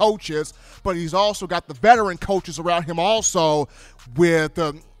 hotshot-like coaches, but he's also got the veteran coaches around him also with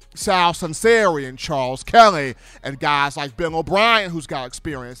Sal Sunseri and Charles Kelly and guys like Bill O'Brien who's got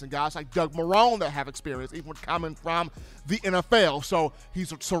experience and guys like Doug Marrone that have experience, even coming from the NFL. So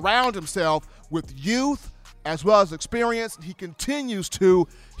he's surrounded himself with youth as well as experience. He continues to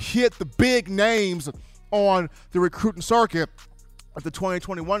hit the big names on the recruiting circuit, of the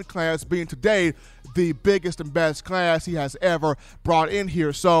 2021 class being today the biggest and best class he has ever brought in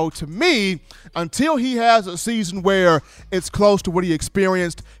here. So to me, until he has a season where it's close to what he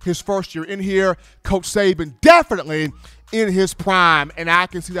experienced his first year in here, Coach Saban definitely in his prime, and I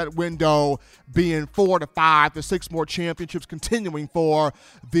can see that window being 4 to 5 to 6 more championships continuing for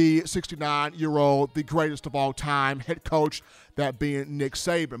the 69-year-old, the greatest of all time head coach, that being Nick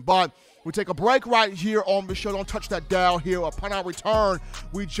Saban. But we take a break right here on the show. Don't touch that dial here. Upon our return,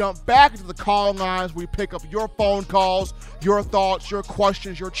 we jump back into the call lines. We pick up your phone calls, your thoughts, your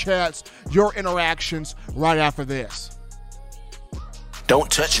questions, your chats, your interactions right after this. Don't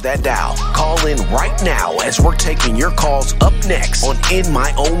touch that dial. Call in right now as we're taking your calls up next on In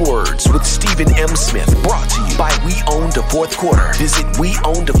My Own Words with Stephen M. Smith. Brought to you by We Own the Fourth Quarter. Visit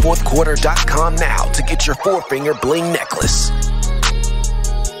WeOwnTheFourthQuarter.com now to get your 4-finger bling necklace.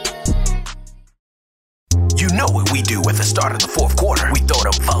 You know what we do at the start of the fourth quarter. We throw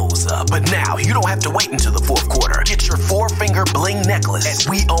them foes up. But Now, you don't have to wait until the fourth quarter. Get your four-finger bling necklace at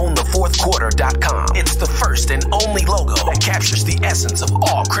WeOwnTheFourthQuarter.com. It's the first and only logo that captures the essence of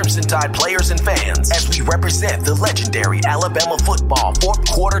all Crimson Tide players and fans as we represent the legendary Alabama football fourth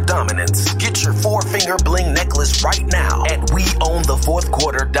quarter dominance. Get your four-finger bling necklace right now at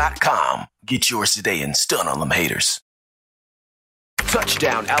WeOwnTheFourthQuarter.com. Get yours today and stun on them haters.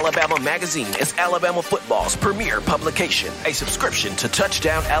 Touchdown Alabama Magazine is Alabama football's premier publication. A subscription to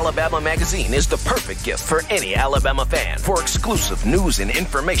Touchdown Alabama Magazine is the perfect gift for any Alabama fan. For exclusive news and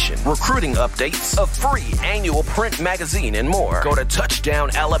information, recruiting updates, a free annual print magazine, and more, go to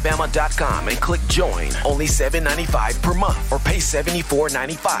touchdownalabama.com and click join. Only $7.95 per month, or pay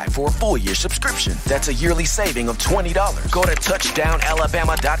 $74.95 for a full year subscription. That's a yearly saving of $20. Go to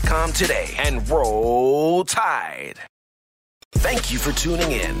touchdownalabama.com today and roll Tide. Thank you for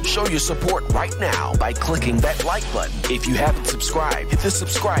tuning in. Show your support right now by clicking that like button. If you haven't subscribed, hit the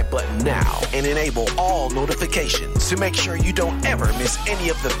subscribe button now and enable all notifications to make sure you don't ever miss any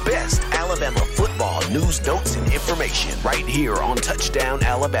of the best Alabama football news, notes, and information right here on Touchdown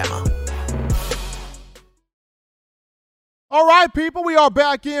Alabama. All right, people, we are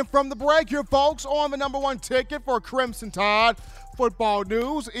back in from the break here, folks, on the number one ticket for Crimson Tide football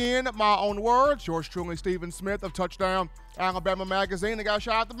news. In my own words, yours truly, Stephen Smith of Touchdown Alabama Magazine. I got to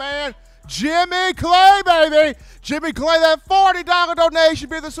shout out the man, Jimmy Clay, baby. Jimmy Clay, that $40 donation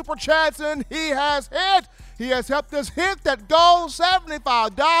via the Super Chats, and he has hit. He has helped us hit that goal,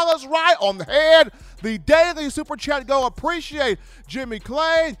 $75 right on the head. The daily Super Chat go. Appreciate Jimmy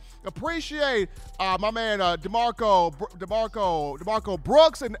Clay. Appreciate my man DeMarco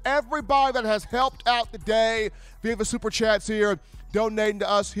Brooks and everybody that has helped out the day via the Super Chats here, donating to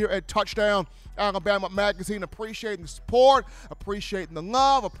us here at Touchdown Alabama Magazine. Appreciating the support, appreciating the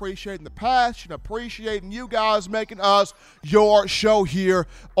love, appreciating the passion, appreciating you guys making us your show here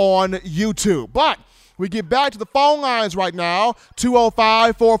on YouTube. But we get back to the phone lines right now,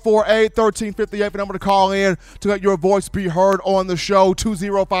 205-448-1358, the number to call in to let your voice be heard on the show,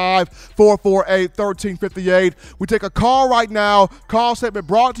 205-448-1358. We take a call right now. Call segment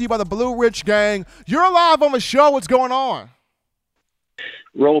brought to you by the Blue Ridge Gang. You're live on the show. What's going on?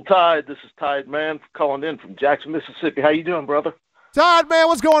 Roll Tide. This is Tide Man calling in from Jackson, Mississippi. How you doing, brother? Tide Man,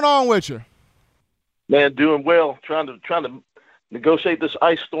 what's going on with you? Man, doing well. Trying to negotiate this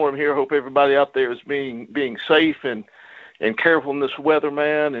ice storm here. Hope everybody out there is being safe and careful in this weather,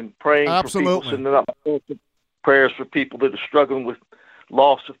 man, and praying Absolutely. for people, sending out prayers for people that are struggling with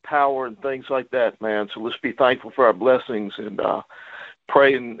loss of power and things like that, man. So let's be thankful for our blessings and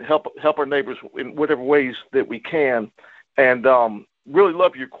pray and help our neighbors in whatever ways that we can. And really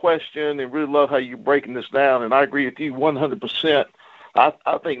love your question and really love how you're breaking this down. And I agree with you 100%. I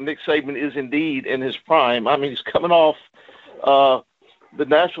think Nick Saban is indeed in his prime. I mean, he's coming off the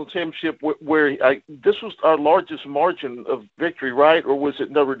national championship where this was our largest margin of victory, right? Or was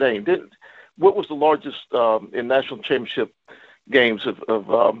it Notre Dame? What was the largest in national championship games of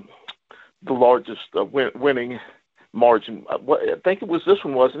the largest winning margin? I think it was this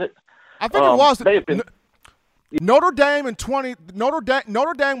one, wasn't it? I think it was. May have been. Notre Dame in 20.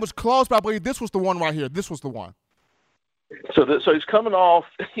 Notre Dame was close, but I believe this was the one right here. This was the one. So he's coming off,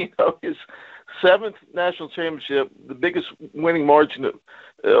 his seventh national championship, the biggest winning margin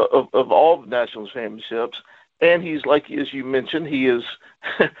of all the national championships, and he's, like as you mentioned, he has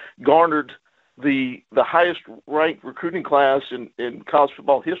garnered the highest ranked recruiting class in college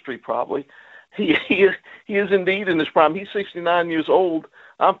football history, probably. He is indeed in his prime. He's 69 years old.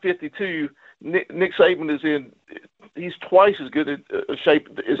 I'm 52. Nick Saban he's twice as good a shape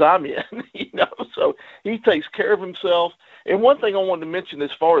as I'm in, so he takes care of himself. And one thing I wanted to mention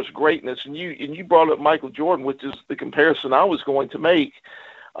as far as greatness, and you brought up Michael Jordan, which is the comparison I was going to make.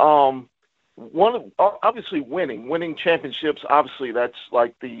 Obviously winning championships, obviously that's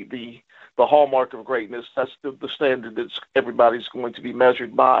like the hallmark of greatness. That's the standard that everybody's going to be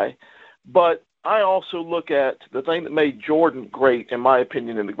measured by. But I also look at the thing that made Jordan great, in my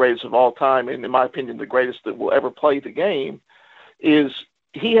opinion, and the greatest of all time, and in my opinion, the greatest that will ever play the game, is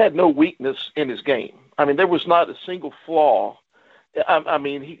he had no weakness in his game. I mean, there was not a single flaw. I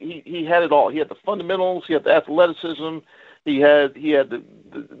mean, he had it all. He had the fundamentals. He had the athleticism. He had the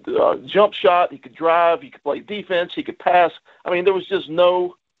jump shot. He could drive. He could play defense. He could pass. I mean, there was just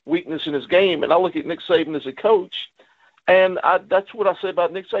no weakness in his game. And I look at Nick Saban as a coach, and that's what I say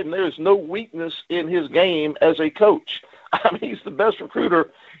about Nick Saban. There is no weakness in his game as a coach. I mean, he's the best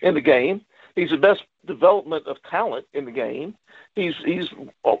recruiter in the game. He's the best development of talent in the game. He's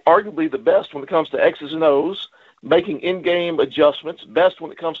arguably the best when it comes to X's and O's, making in-game adjustments, best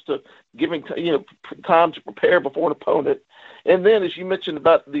when it comes to giving time to prepare before an opponent. And then, as you mentioned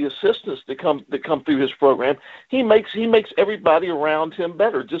about the assistants that come through his program, he makes everybody around him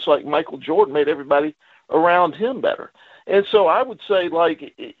better, just like Michael Jordan made everybody around him better. And so I would say,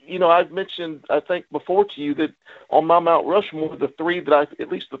 like, you know, I've mentioned, I think before to you, that on my Mount Rushmore, the three that I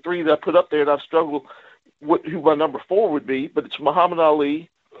put up there that I've struggled with who my number 4 would be, but it's Muhammad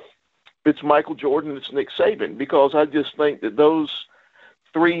Ali, it's Michael Jordan, and it's Nick Saban, because I just think that those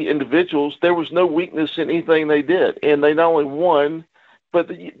 3 individuals, there was no weakness in anything they did, and they not only won, but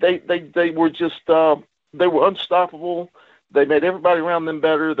they were just they were unstoppable. They made everybody around them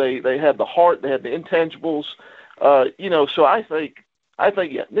better. They had the heart, they had the intangibles. You know, so I think,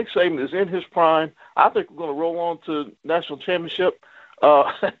 yeah, Nick Saban is in his prime. I think we're going to roll on to national championship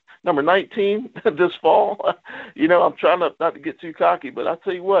number 19 this fall. You know, I'm trying not to get too cocky, but I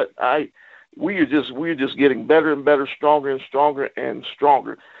tell you what, we're just getting better and better, stronger and stronger and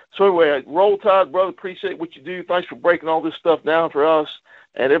stronger. So anyway, roll Tide, brother. Appreciate what you do. Thanks for breaking all this stuff down for us,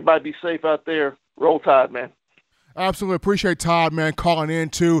 and everybody be safe out there. Roll Tide, man. Absolutely appreciate Todd, man, calling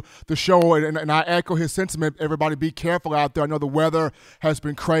into the show, and I echo his sentiment. Everybody be careful out there. I know the weather has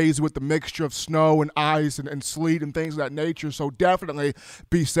been crazy with the mixture of snow and ice and sleet and things of that nature, so definitely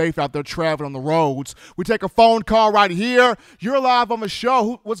be safe out there traveling on the roads. We take a phone call right here. You're live on the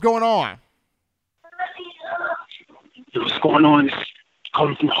show. What's going on? What's going on? It's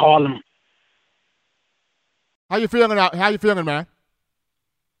calling from Harlem. How you feeling, man?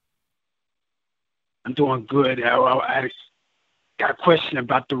 I'm doing good. I got a question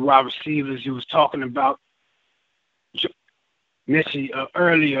about the wide receivers you was talking about. Mitchie,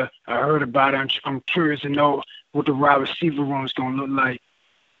 earlier, I heard about it. I'm curious to know what the wide receiver room is going to look like.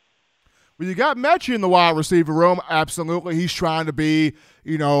 Well, you got Mechie in the wide receiver room. Absolutely. He's trying to be,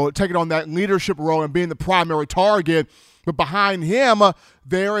 you know, taking on that leadership role and being the primary target. But behind him,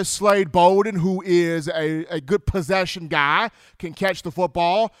 there is Slade Bolden, who is a good possession guy, can catch the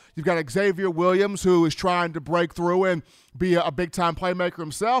football. You've got Xavier Williams, who is trying to break through and be a big-time playmaker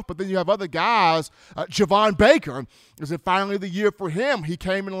himself. But then you have other guys. Javon Baker, is it finally the year for him? He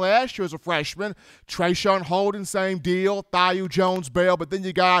came in last year as a freshman. Trayshawn Holden, same deal. Thiu Jones-Bell. But then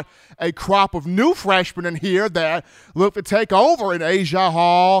you got a crop of new freshmen in here that look to take over in Asia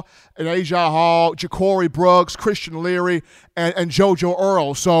Hall, Ja'Cory Brooks, Christian Leary, and JoJo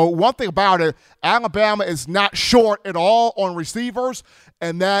Earl. So one thing about it, Alabama is not short at all on receivers,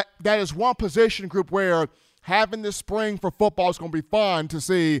 and that is one position group where having this spring for football is going to be fun to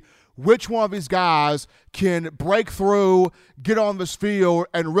see which one of these guys can break through, get on this field,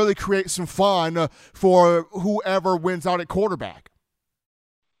 and really create some fun for whoever wins out at quarterback.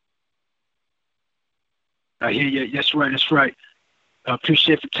 I hear you. That's right. I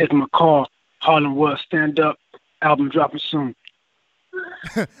appreciate you taking my call. Harlem World Stand Up album dropping soon.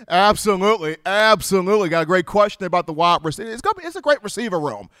 Absolutely. Got a great question about the wide receiver. It's a great receiver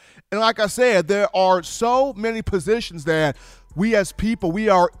room. And like I said, there are so many positions that we as people, we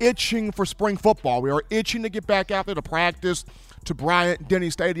are itching for spring football. We are itching to get back out there to practice, to Bryant-Denny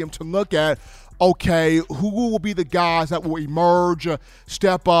Stadium, to look at, okay, who will be the guys that will emerge,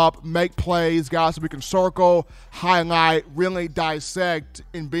 step up, make plays, guys that we can circle, highlight, really dissect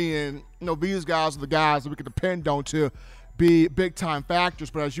in being, you know, these guys are the guys that we can depend on to be big-time factors.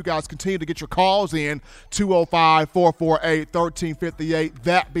 But as you guys continue to get your calls in, 205-448-1358,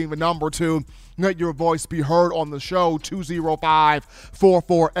 that being the number to let your voice be heard on the show,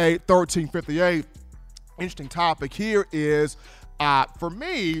 205-448-1358. Interesting topic here is, for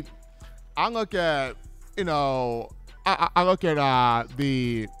me, I look at, you know, Trent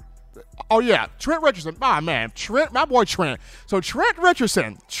Richardson. My boy Trent. So Trent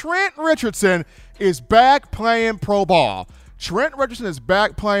Richardson is back playing pro ball. Trent Richardson is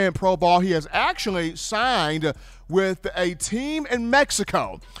back playing pro ball. He has actually signed with a team in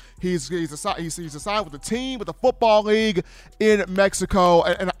Mexico. He's signed with a team, with the football league in Mexico,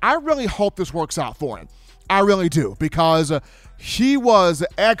 and I really hope this works out for him. I really do, because he was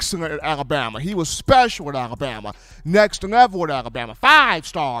excellent at Alabama. He was special at Alabama, next level at Alabama,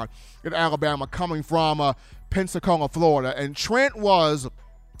 5-star at Alabama, coming from Pensacola, Florida. And Trent was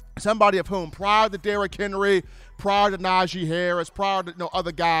somebody of whom, prior to Derrick Henry, prior to Najee Harris, prior to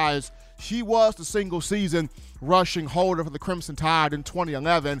other guys, he was the single-season rushing holder for the Crimson Tide in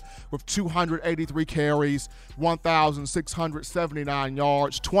 2011 with 283 carries, 1,679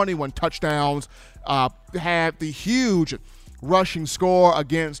 yards, 21 touchdowns, had the huge rushing score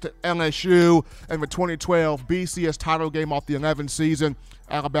against LSU in the 2012 BCS title game off the 11th season.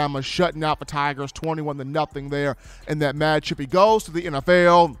 Alabama shutting out the Tigers 21-0 there in that matchup. He goes to the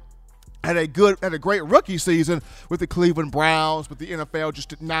NFL. Had a great rookie season with the Cleveland Browns, but the NFL just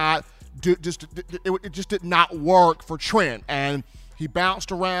did not it just did not work for Trent. And he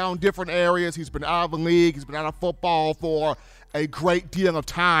bounced around different areas. He's been out of the league. He's been out of football for a great deal of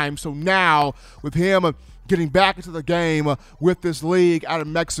time. So now with him getting back into the game with this league out of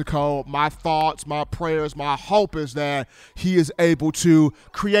Mexico, my thoughts, my prayers, my hope is that he is able to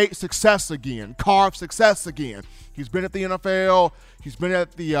create success again, carve success again. He's been at the NFL. He's been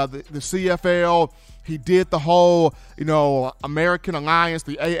at the CFL. He did the whole, American Alliance,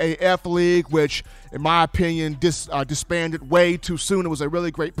 the AAF League, which, in my opinion, disbanded way too soon. It was a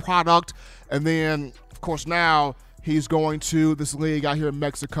really great product. And then, of course, now he's going to this league out here in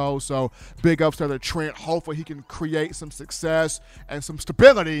Mexico. So big ups to Trent. Hopefully he can create some success and some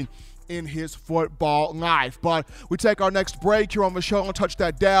stability in his football life. But we take our next break here on the show and touch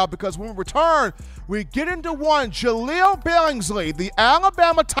that down, because when we return, we get into one. Jahleel Billingsley, the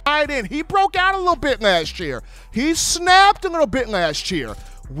Alabama tight end, he broke out a little bit last year. He snapped a little bit last year.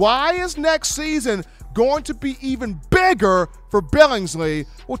 Why is next season going to be even bigger for Billingsley?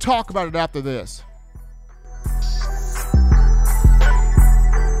 We'll talk about it after this.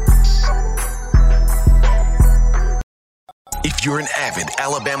 If you're an avid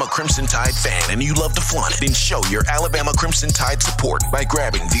Alabama Crimson Tide fan and you love to flaunt it, then show your Alabama Crimson Tide support by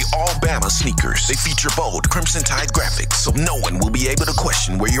grabbing the All-Bama sneakers. They feature bold Crimson Tide graphics, so no one will be able to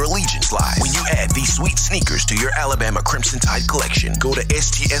question where your allegiance lies. When you add these sweet sneakers to your Alabama Crimson Tide collection, go to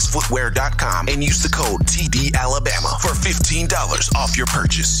stsfootwear.com and use the code TDAlabama for $15 off your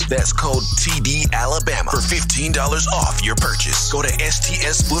purchase. That's code TDAlabama for $15 off your purchase. Go to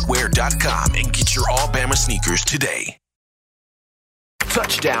stsfootwear.com and get your All-Bama sneakers today.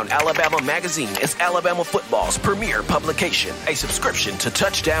 Touchdown Alabama Magazine is Alabama football's premier publication. A subscription to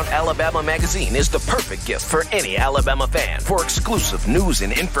Touchdown Alabama Magazine is the perfect gift for any Alabama fan. For exclusive news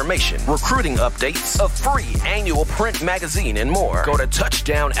and information, recruiting updates, a free annual print magazine, and more, go to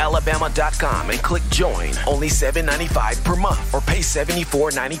touchdownalabama.com and click join. Only $7.95 per month, or pay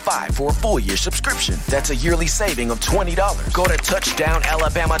 $74.95 for a full year subscription. That's a yearly saving of $20. Go to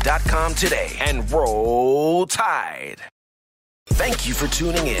touchdownalabama.com today and roll Tide. Thank you for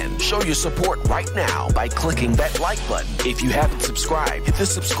tuning in. Show your support right now by clicking that like button. If you haven't subscribed, hit the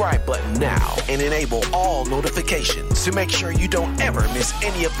subscribe button now and enable all notifications to make sure you don't ever miss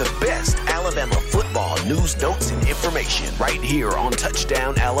any of the best Alabama football news, notes, and information right here on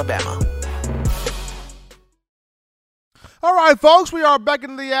Touchdown Alabama. All right, folks, we are back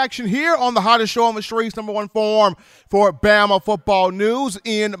into the action here on the hottest show on the streets, number one forum for Bama football news.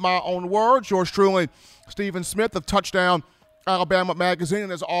 In my own words, yours truly, Stephen Smith of Touchdown Alabama Magazine.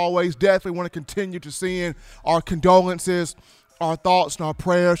 And as always, definitely want to continue to send our condolences, our thoughts, and our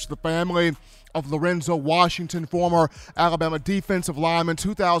prayers to the family of Lorenzo Washington, former Alabama defensive lineman,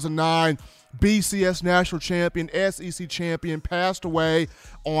 2009 BCS national champion, SEC champion, passed away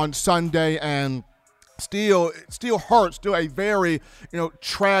on Sunday, and still hurts. Still a very,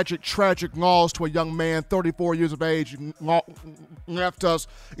 tragic loss to a young man, 34 years of age, left us,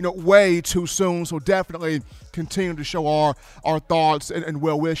 way too soon. So definitely continue to show our thoughts and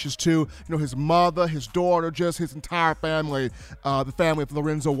well wishes to, his mother, his daughter, just his entire family, the family of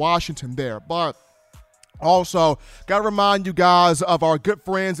Lorenzo Washington there. But also, got to remind you guys of our good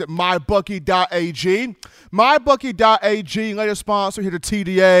friends at MyBookie.ag. MyBookie.ag, latest sponsor here to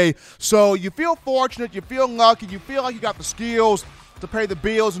TDA. So you feel fortunate, you feel lucky, you feel like you got the skills to pay the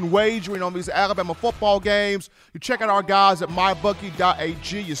bills and wagering on these Alabama football games. You check out our guys at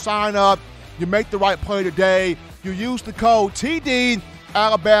MyBookie.ag. You sign up, you make the right play today. You use the code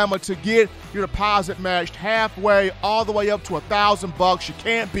TDAlabama to get your deposit matched halfway, all the way up to $1,000. You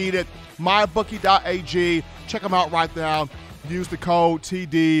can't beat it. MyBookie.ag. Check them out right now. Use the code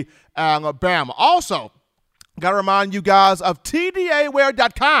TDAlabama. Also, got to remind you guys of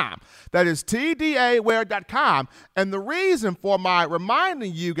TDAwear.com. That is TDAwear.com. And the reason for my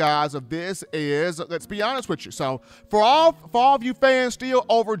reminding you guys of this is, let's be honest with you. So for all of you fans still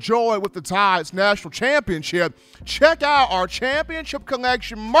overjoyed with the Tide's national championship, check out our championship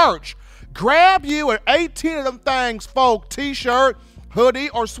collection merch. Grab you an 18 of them things, folk, t-shirt, hoodie,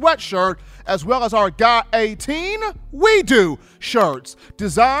 or sweatshirt, as well as our Got 18 We Do shirts.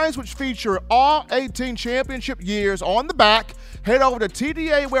 Designs which feature all 18 championship years on the back. Head over to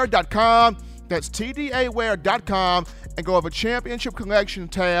TDAwear.com. That's TDAwear.com, and go over Championship Collection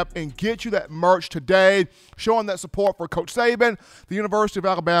tab and get you that merch today, showing that support for Coach Saban, the University of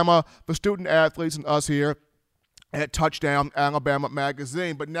Alabama, the student athletes, and us here at Touchdown Alabama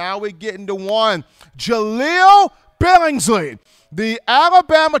Magazine. But now we get into one. Jahleel Billingsley, the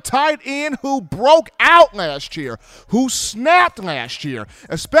Alabama tight end who broke out last year, who snapped last year,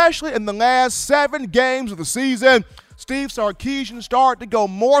 especially in the last 7 games of the season. Steve Sarkisian started to go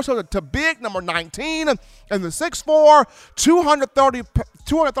more so to big number 19 and the 6'4",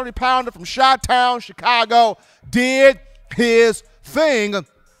 230-pounder from Chi-Town, Chicago, did his thing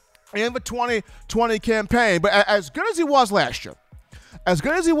in the 2020 campaign. But as good as he was last year, as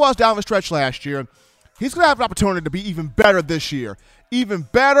good as he was down the stretch last year, he's going to have an opportunity to be even better this year. Even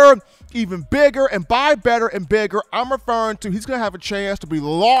better, even bigger, and by better and bigger, I'm referring to he's going to have a chance to be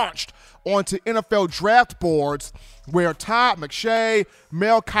launched onto NFL draft boards where Todd McShay,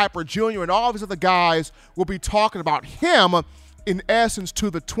 Mel Kiper Jr., and all these other guys will be talking about him in essence to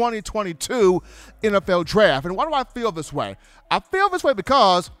the 2022 NFL draft. And why do I feel this way? I feel this way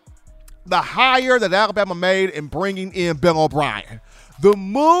because the hire that Alabama made in bringing in Bill O'Brien. The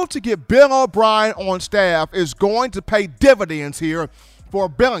move to get Bill O'Brien on staff is going to pay dividends here for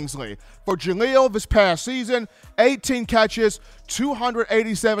Billingsley. For Jaleel this past season, 18 catches,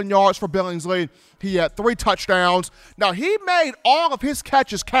 287 yards for Billingsley. He had 3 touchdowns. Now, he made all of his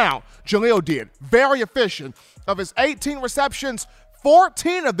catches count. Jaleel did. Very efficient. Of his 18 receptions,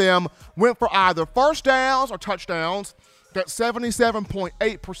 14 of them went for either first downs or touchdowns. That's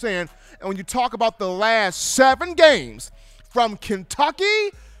 77.8%. And when you talk about the last 7 games, from Kentucky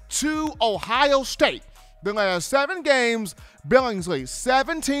to Ohio State, the last 7 games, Billingsley,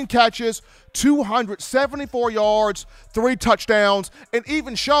 17 catches, 274 yards, 3 touchdowns, and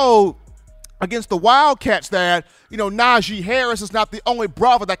even showed against the Wildcats that, Najee Harris is not the only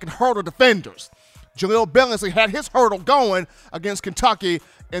brother that can hurdle defenders. Jaleel Billingsley had his hurdle going against Kentucky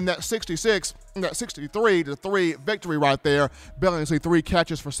in that 63-3 victory right there. Billingsley, 3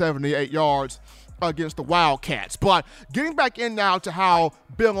 catches for 78 yards against the Wildcats. But getting back in now to how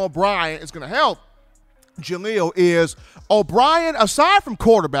Bill O'Brien is going to help Jaleel is O'Brien, aside from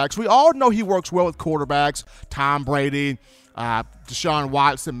quarterbacks, we all know he works well with quarterbacks. Tom Brady, Deshaun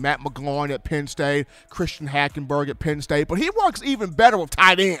Watson, Matt McGloin at Penn State, Christian Hackenberg at Penn State. But he works even better with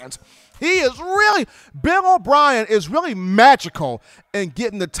tight ends. Bill O'Brien is really magical in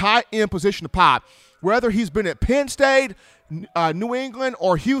getting the tight end position to pop. Whether he's been at Penn State, New England,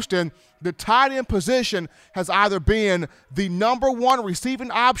 or Houston, the tight end position has either been the number 1 receiving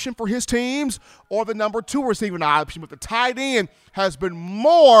option for his teams or the number 2 receiving option, but the tight end has been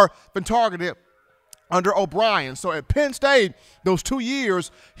more than targeted under O'Brien. So at Penn State, those 2 years,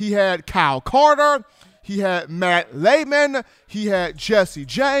 he had Kyle Carter, he had Matt Lehman, he had Jesse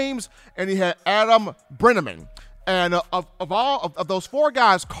James, and he had Adam Brenneman. And of those 4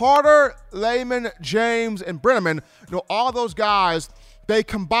 guys, Carter, Lehman, James, and Brenneman, all those guys, they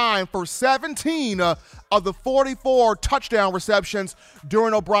combined for 17 of the 44 touchdown receptions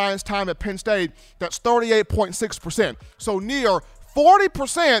during O'Brien's time at Penn State. That's 38.6%. So near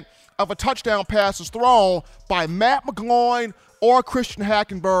 40% of a touchdown passes thrown by Matt McGloin or Christian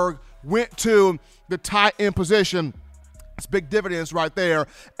Hackenberg went to the tight end position. It's big dividends right there.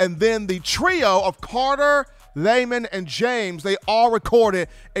 And then the trio of Carter, Lehman, and James, they all recorded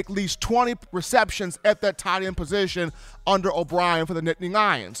at least 20 receptions at that tight end position under O'Brien for the Nittany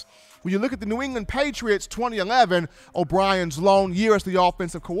Lions. When you look at the New England Patriots 2011, O'Brien's lone year as the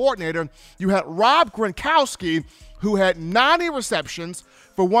offensive coordinator, you had Rob Gronkowski, who had 90 receptions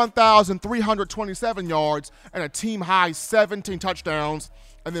for 1,327 yards and a team-high 17 touchdowns.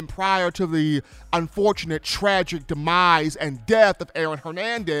 And then prior to the unfortunate, tragic demise and death of Aaron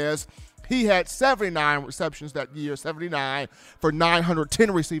Hernandez, he had 79 receptions that year, 79 for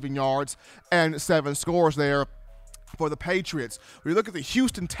 910 receiving yards and 7 scores there for the Patriots. When you look at the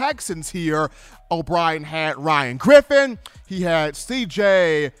Houston Texans here, O'Brien had Ryan Griffin. He had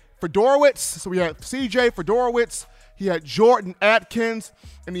C.J. Fedorowicz. So we had C.J. Fedorowicz. He had Jordan Atkins,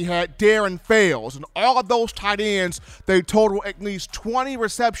 and he had Darren Fales. And all of those tight ends, they total at least 20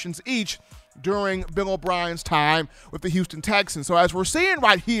 receptions each during Bill O'Brien's time with the Houston Texans. So as we're seeing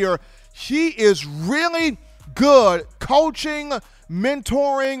right here, he is really good coaching,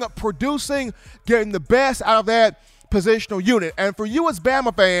 mentoring, producing, getting the best out of that positional unit. And for you as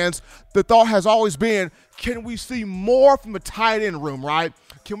Bama fans, the thought has always been, can we see more from the tight end room, right?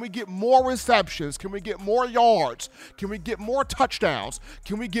 Can we get more receptions? Can we get more yards? Can we get more touchdowns?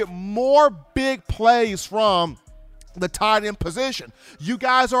 Can we get more big plays from the tight end position? You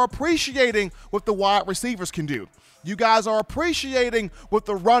guys are appreciating what the wide receivers can do. You guys are appreciating what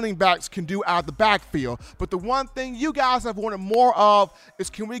the running backs can do out of the backfield. But the one thing you guys have wanted more of is,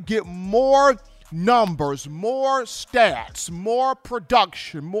 can we get more numbers, more stats, more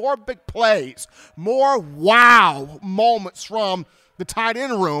production, more big plays, more wow moments from the tight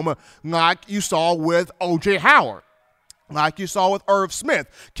end room, like you saw with O.J. Howard, like you saw with Irv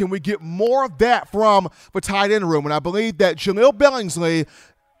Smith? Can we get more of that from the tight end room? And I believe that Jaleel Billingsley,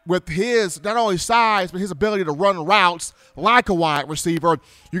 with his not only size, but his ability to run routes like a wide receiver,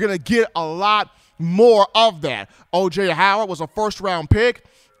 you're going to get a lot more of that. O.J. Howard was a first-round pick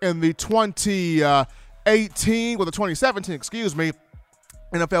in the 2017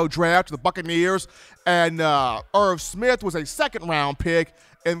 NFL draft to the Buccaneers, and Irv Smith was a second-round pick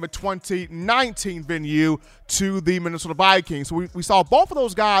in the 2019 venue to the Minnesota Vikings. So we saw both of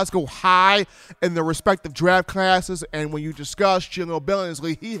those guys go high in their respective draft classes, and when you discuss Jaleel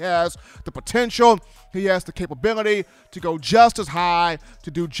Billingsley, he has the potential, he has the capability to go just as high, to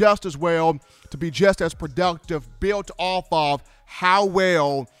do just as well, to be just as productive, built off of how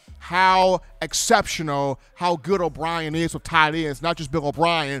well, how exceptional, how good O'Brien is with tight ends. Not just Bill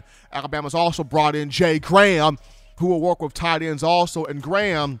O'Brien. Alabama's also brought in Jay Graham, who will work with tight ends also. And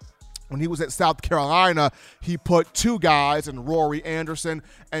Graham, when he was at South Carolina, he put two guys, in Rory Anderson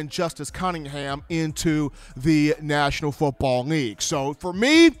and Justice Cunningham, into the National Football League. So for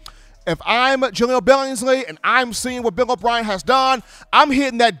me, if I'm Jaleel Billingsley and I'm seeing what Bill O'Brien has done, I'm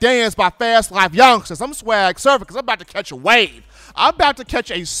hitting that dance by Fast Life Youngsters. I'm swag surfing because I'm about to catch a wave. I'm about to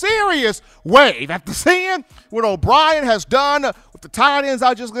catch a serious wave. After seeing what O'Brien has done with the tight ends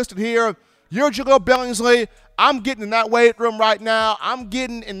I just listed here, you're Jaleel Billingsley. I'm getting in that weight room right now. I'm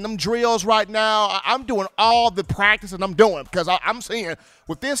getting in them drills right now. I'm doing all the practice that I'm doing because I'm seeing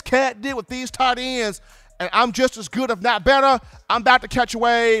what this cat did with these tight ends, and I'm just as good, if not better. I'm about to catch a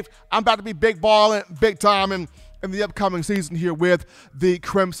wave. I'm about to be big balling, big timing in the upcoming season here with the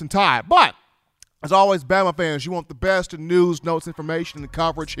Crimson Tide. But as always, Bama fans, you want the best in news, notes, information, and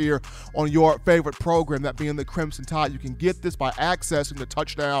coverage here on your favorite program, that being the Crimson Tide. You can get this by accessing the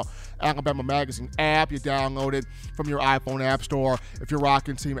Touchdown Alabama Magazine app. You download it from your iPhone App Store if you're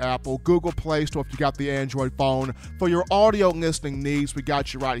rocking Team Apple, Google Play Store if you got the Android phone. For your audio listening needs, we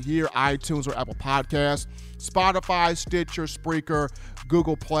got you right here, iTunes or Apple Podcasts, Spotify, Stitcher, Spreaker,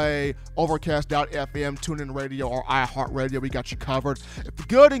 Google Play, Overcast.fm, TuneIn Radio, or iHeartRadio. We got you covered. If the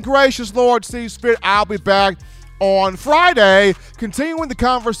good and gracious Lord sees fit, I'll be back on Friday, continuing the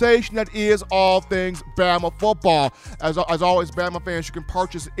conversation that is all things Bama football. As always, Bama fans, you can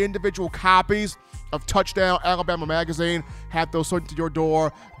purchase individual copies of Touchdown Alabama Magazine. Have those sent to your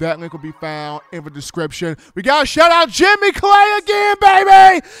door. That link will be found in the description. We got to shout out Jimmy Clay again,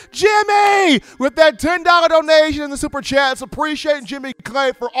 baby! Jimmy! With that $10 donation in the Super Chats. Appreciating Jimmy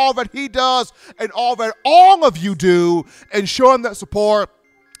Clay for all that he does and all that all of you do, and showing that support,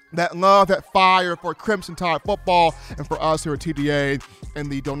 that love, that fire for Crimson Tide football and for us here at TDA,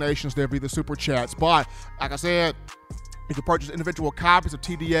 and the donations there via the Super Chats. But like I said, you can purchase individual copies of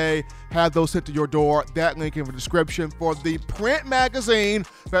TDA, have those sent to your door. That link in the description. For the print magazine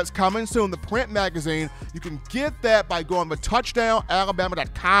that's coming soon, the print magazine, you can get that by going to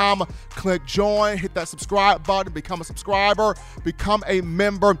touchdownalabama.com, click join, hit that subscribe button, become a subscriber, become a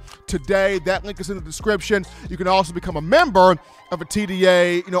member today. That link is in the description. You can also become a member of a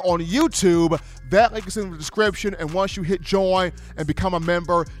TDA, on YouTube. That link is in the description, and once you hit join and become a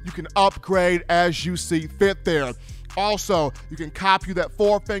member, you can upgrade as you see fit there. Also, you can copy that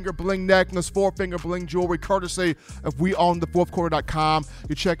 4-finger bling necklace, 4-finger bling jewelry, courtesy of WeOwnTheFourthQuarter.com.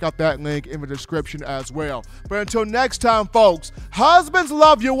 You check out that link in the description as well. But until next time, folks, husbands,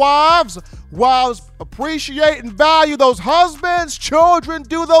 love your wives. Wives, appreciate and value those husbands. Children,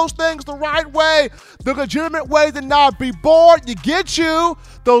 do those things the right way, the legitimate way, to not be bored. You get you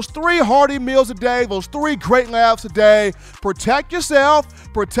those 3 hearty meals a day, those 3 great laughs a day. Protect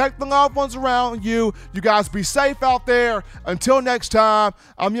yourself, protect the loved ones around you. You guys be safe out there. Until next time,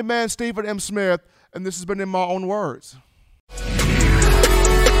 I'm your man, Stephen M. Smith, and this has been In My Own Words.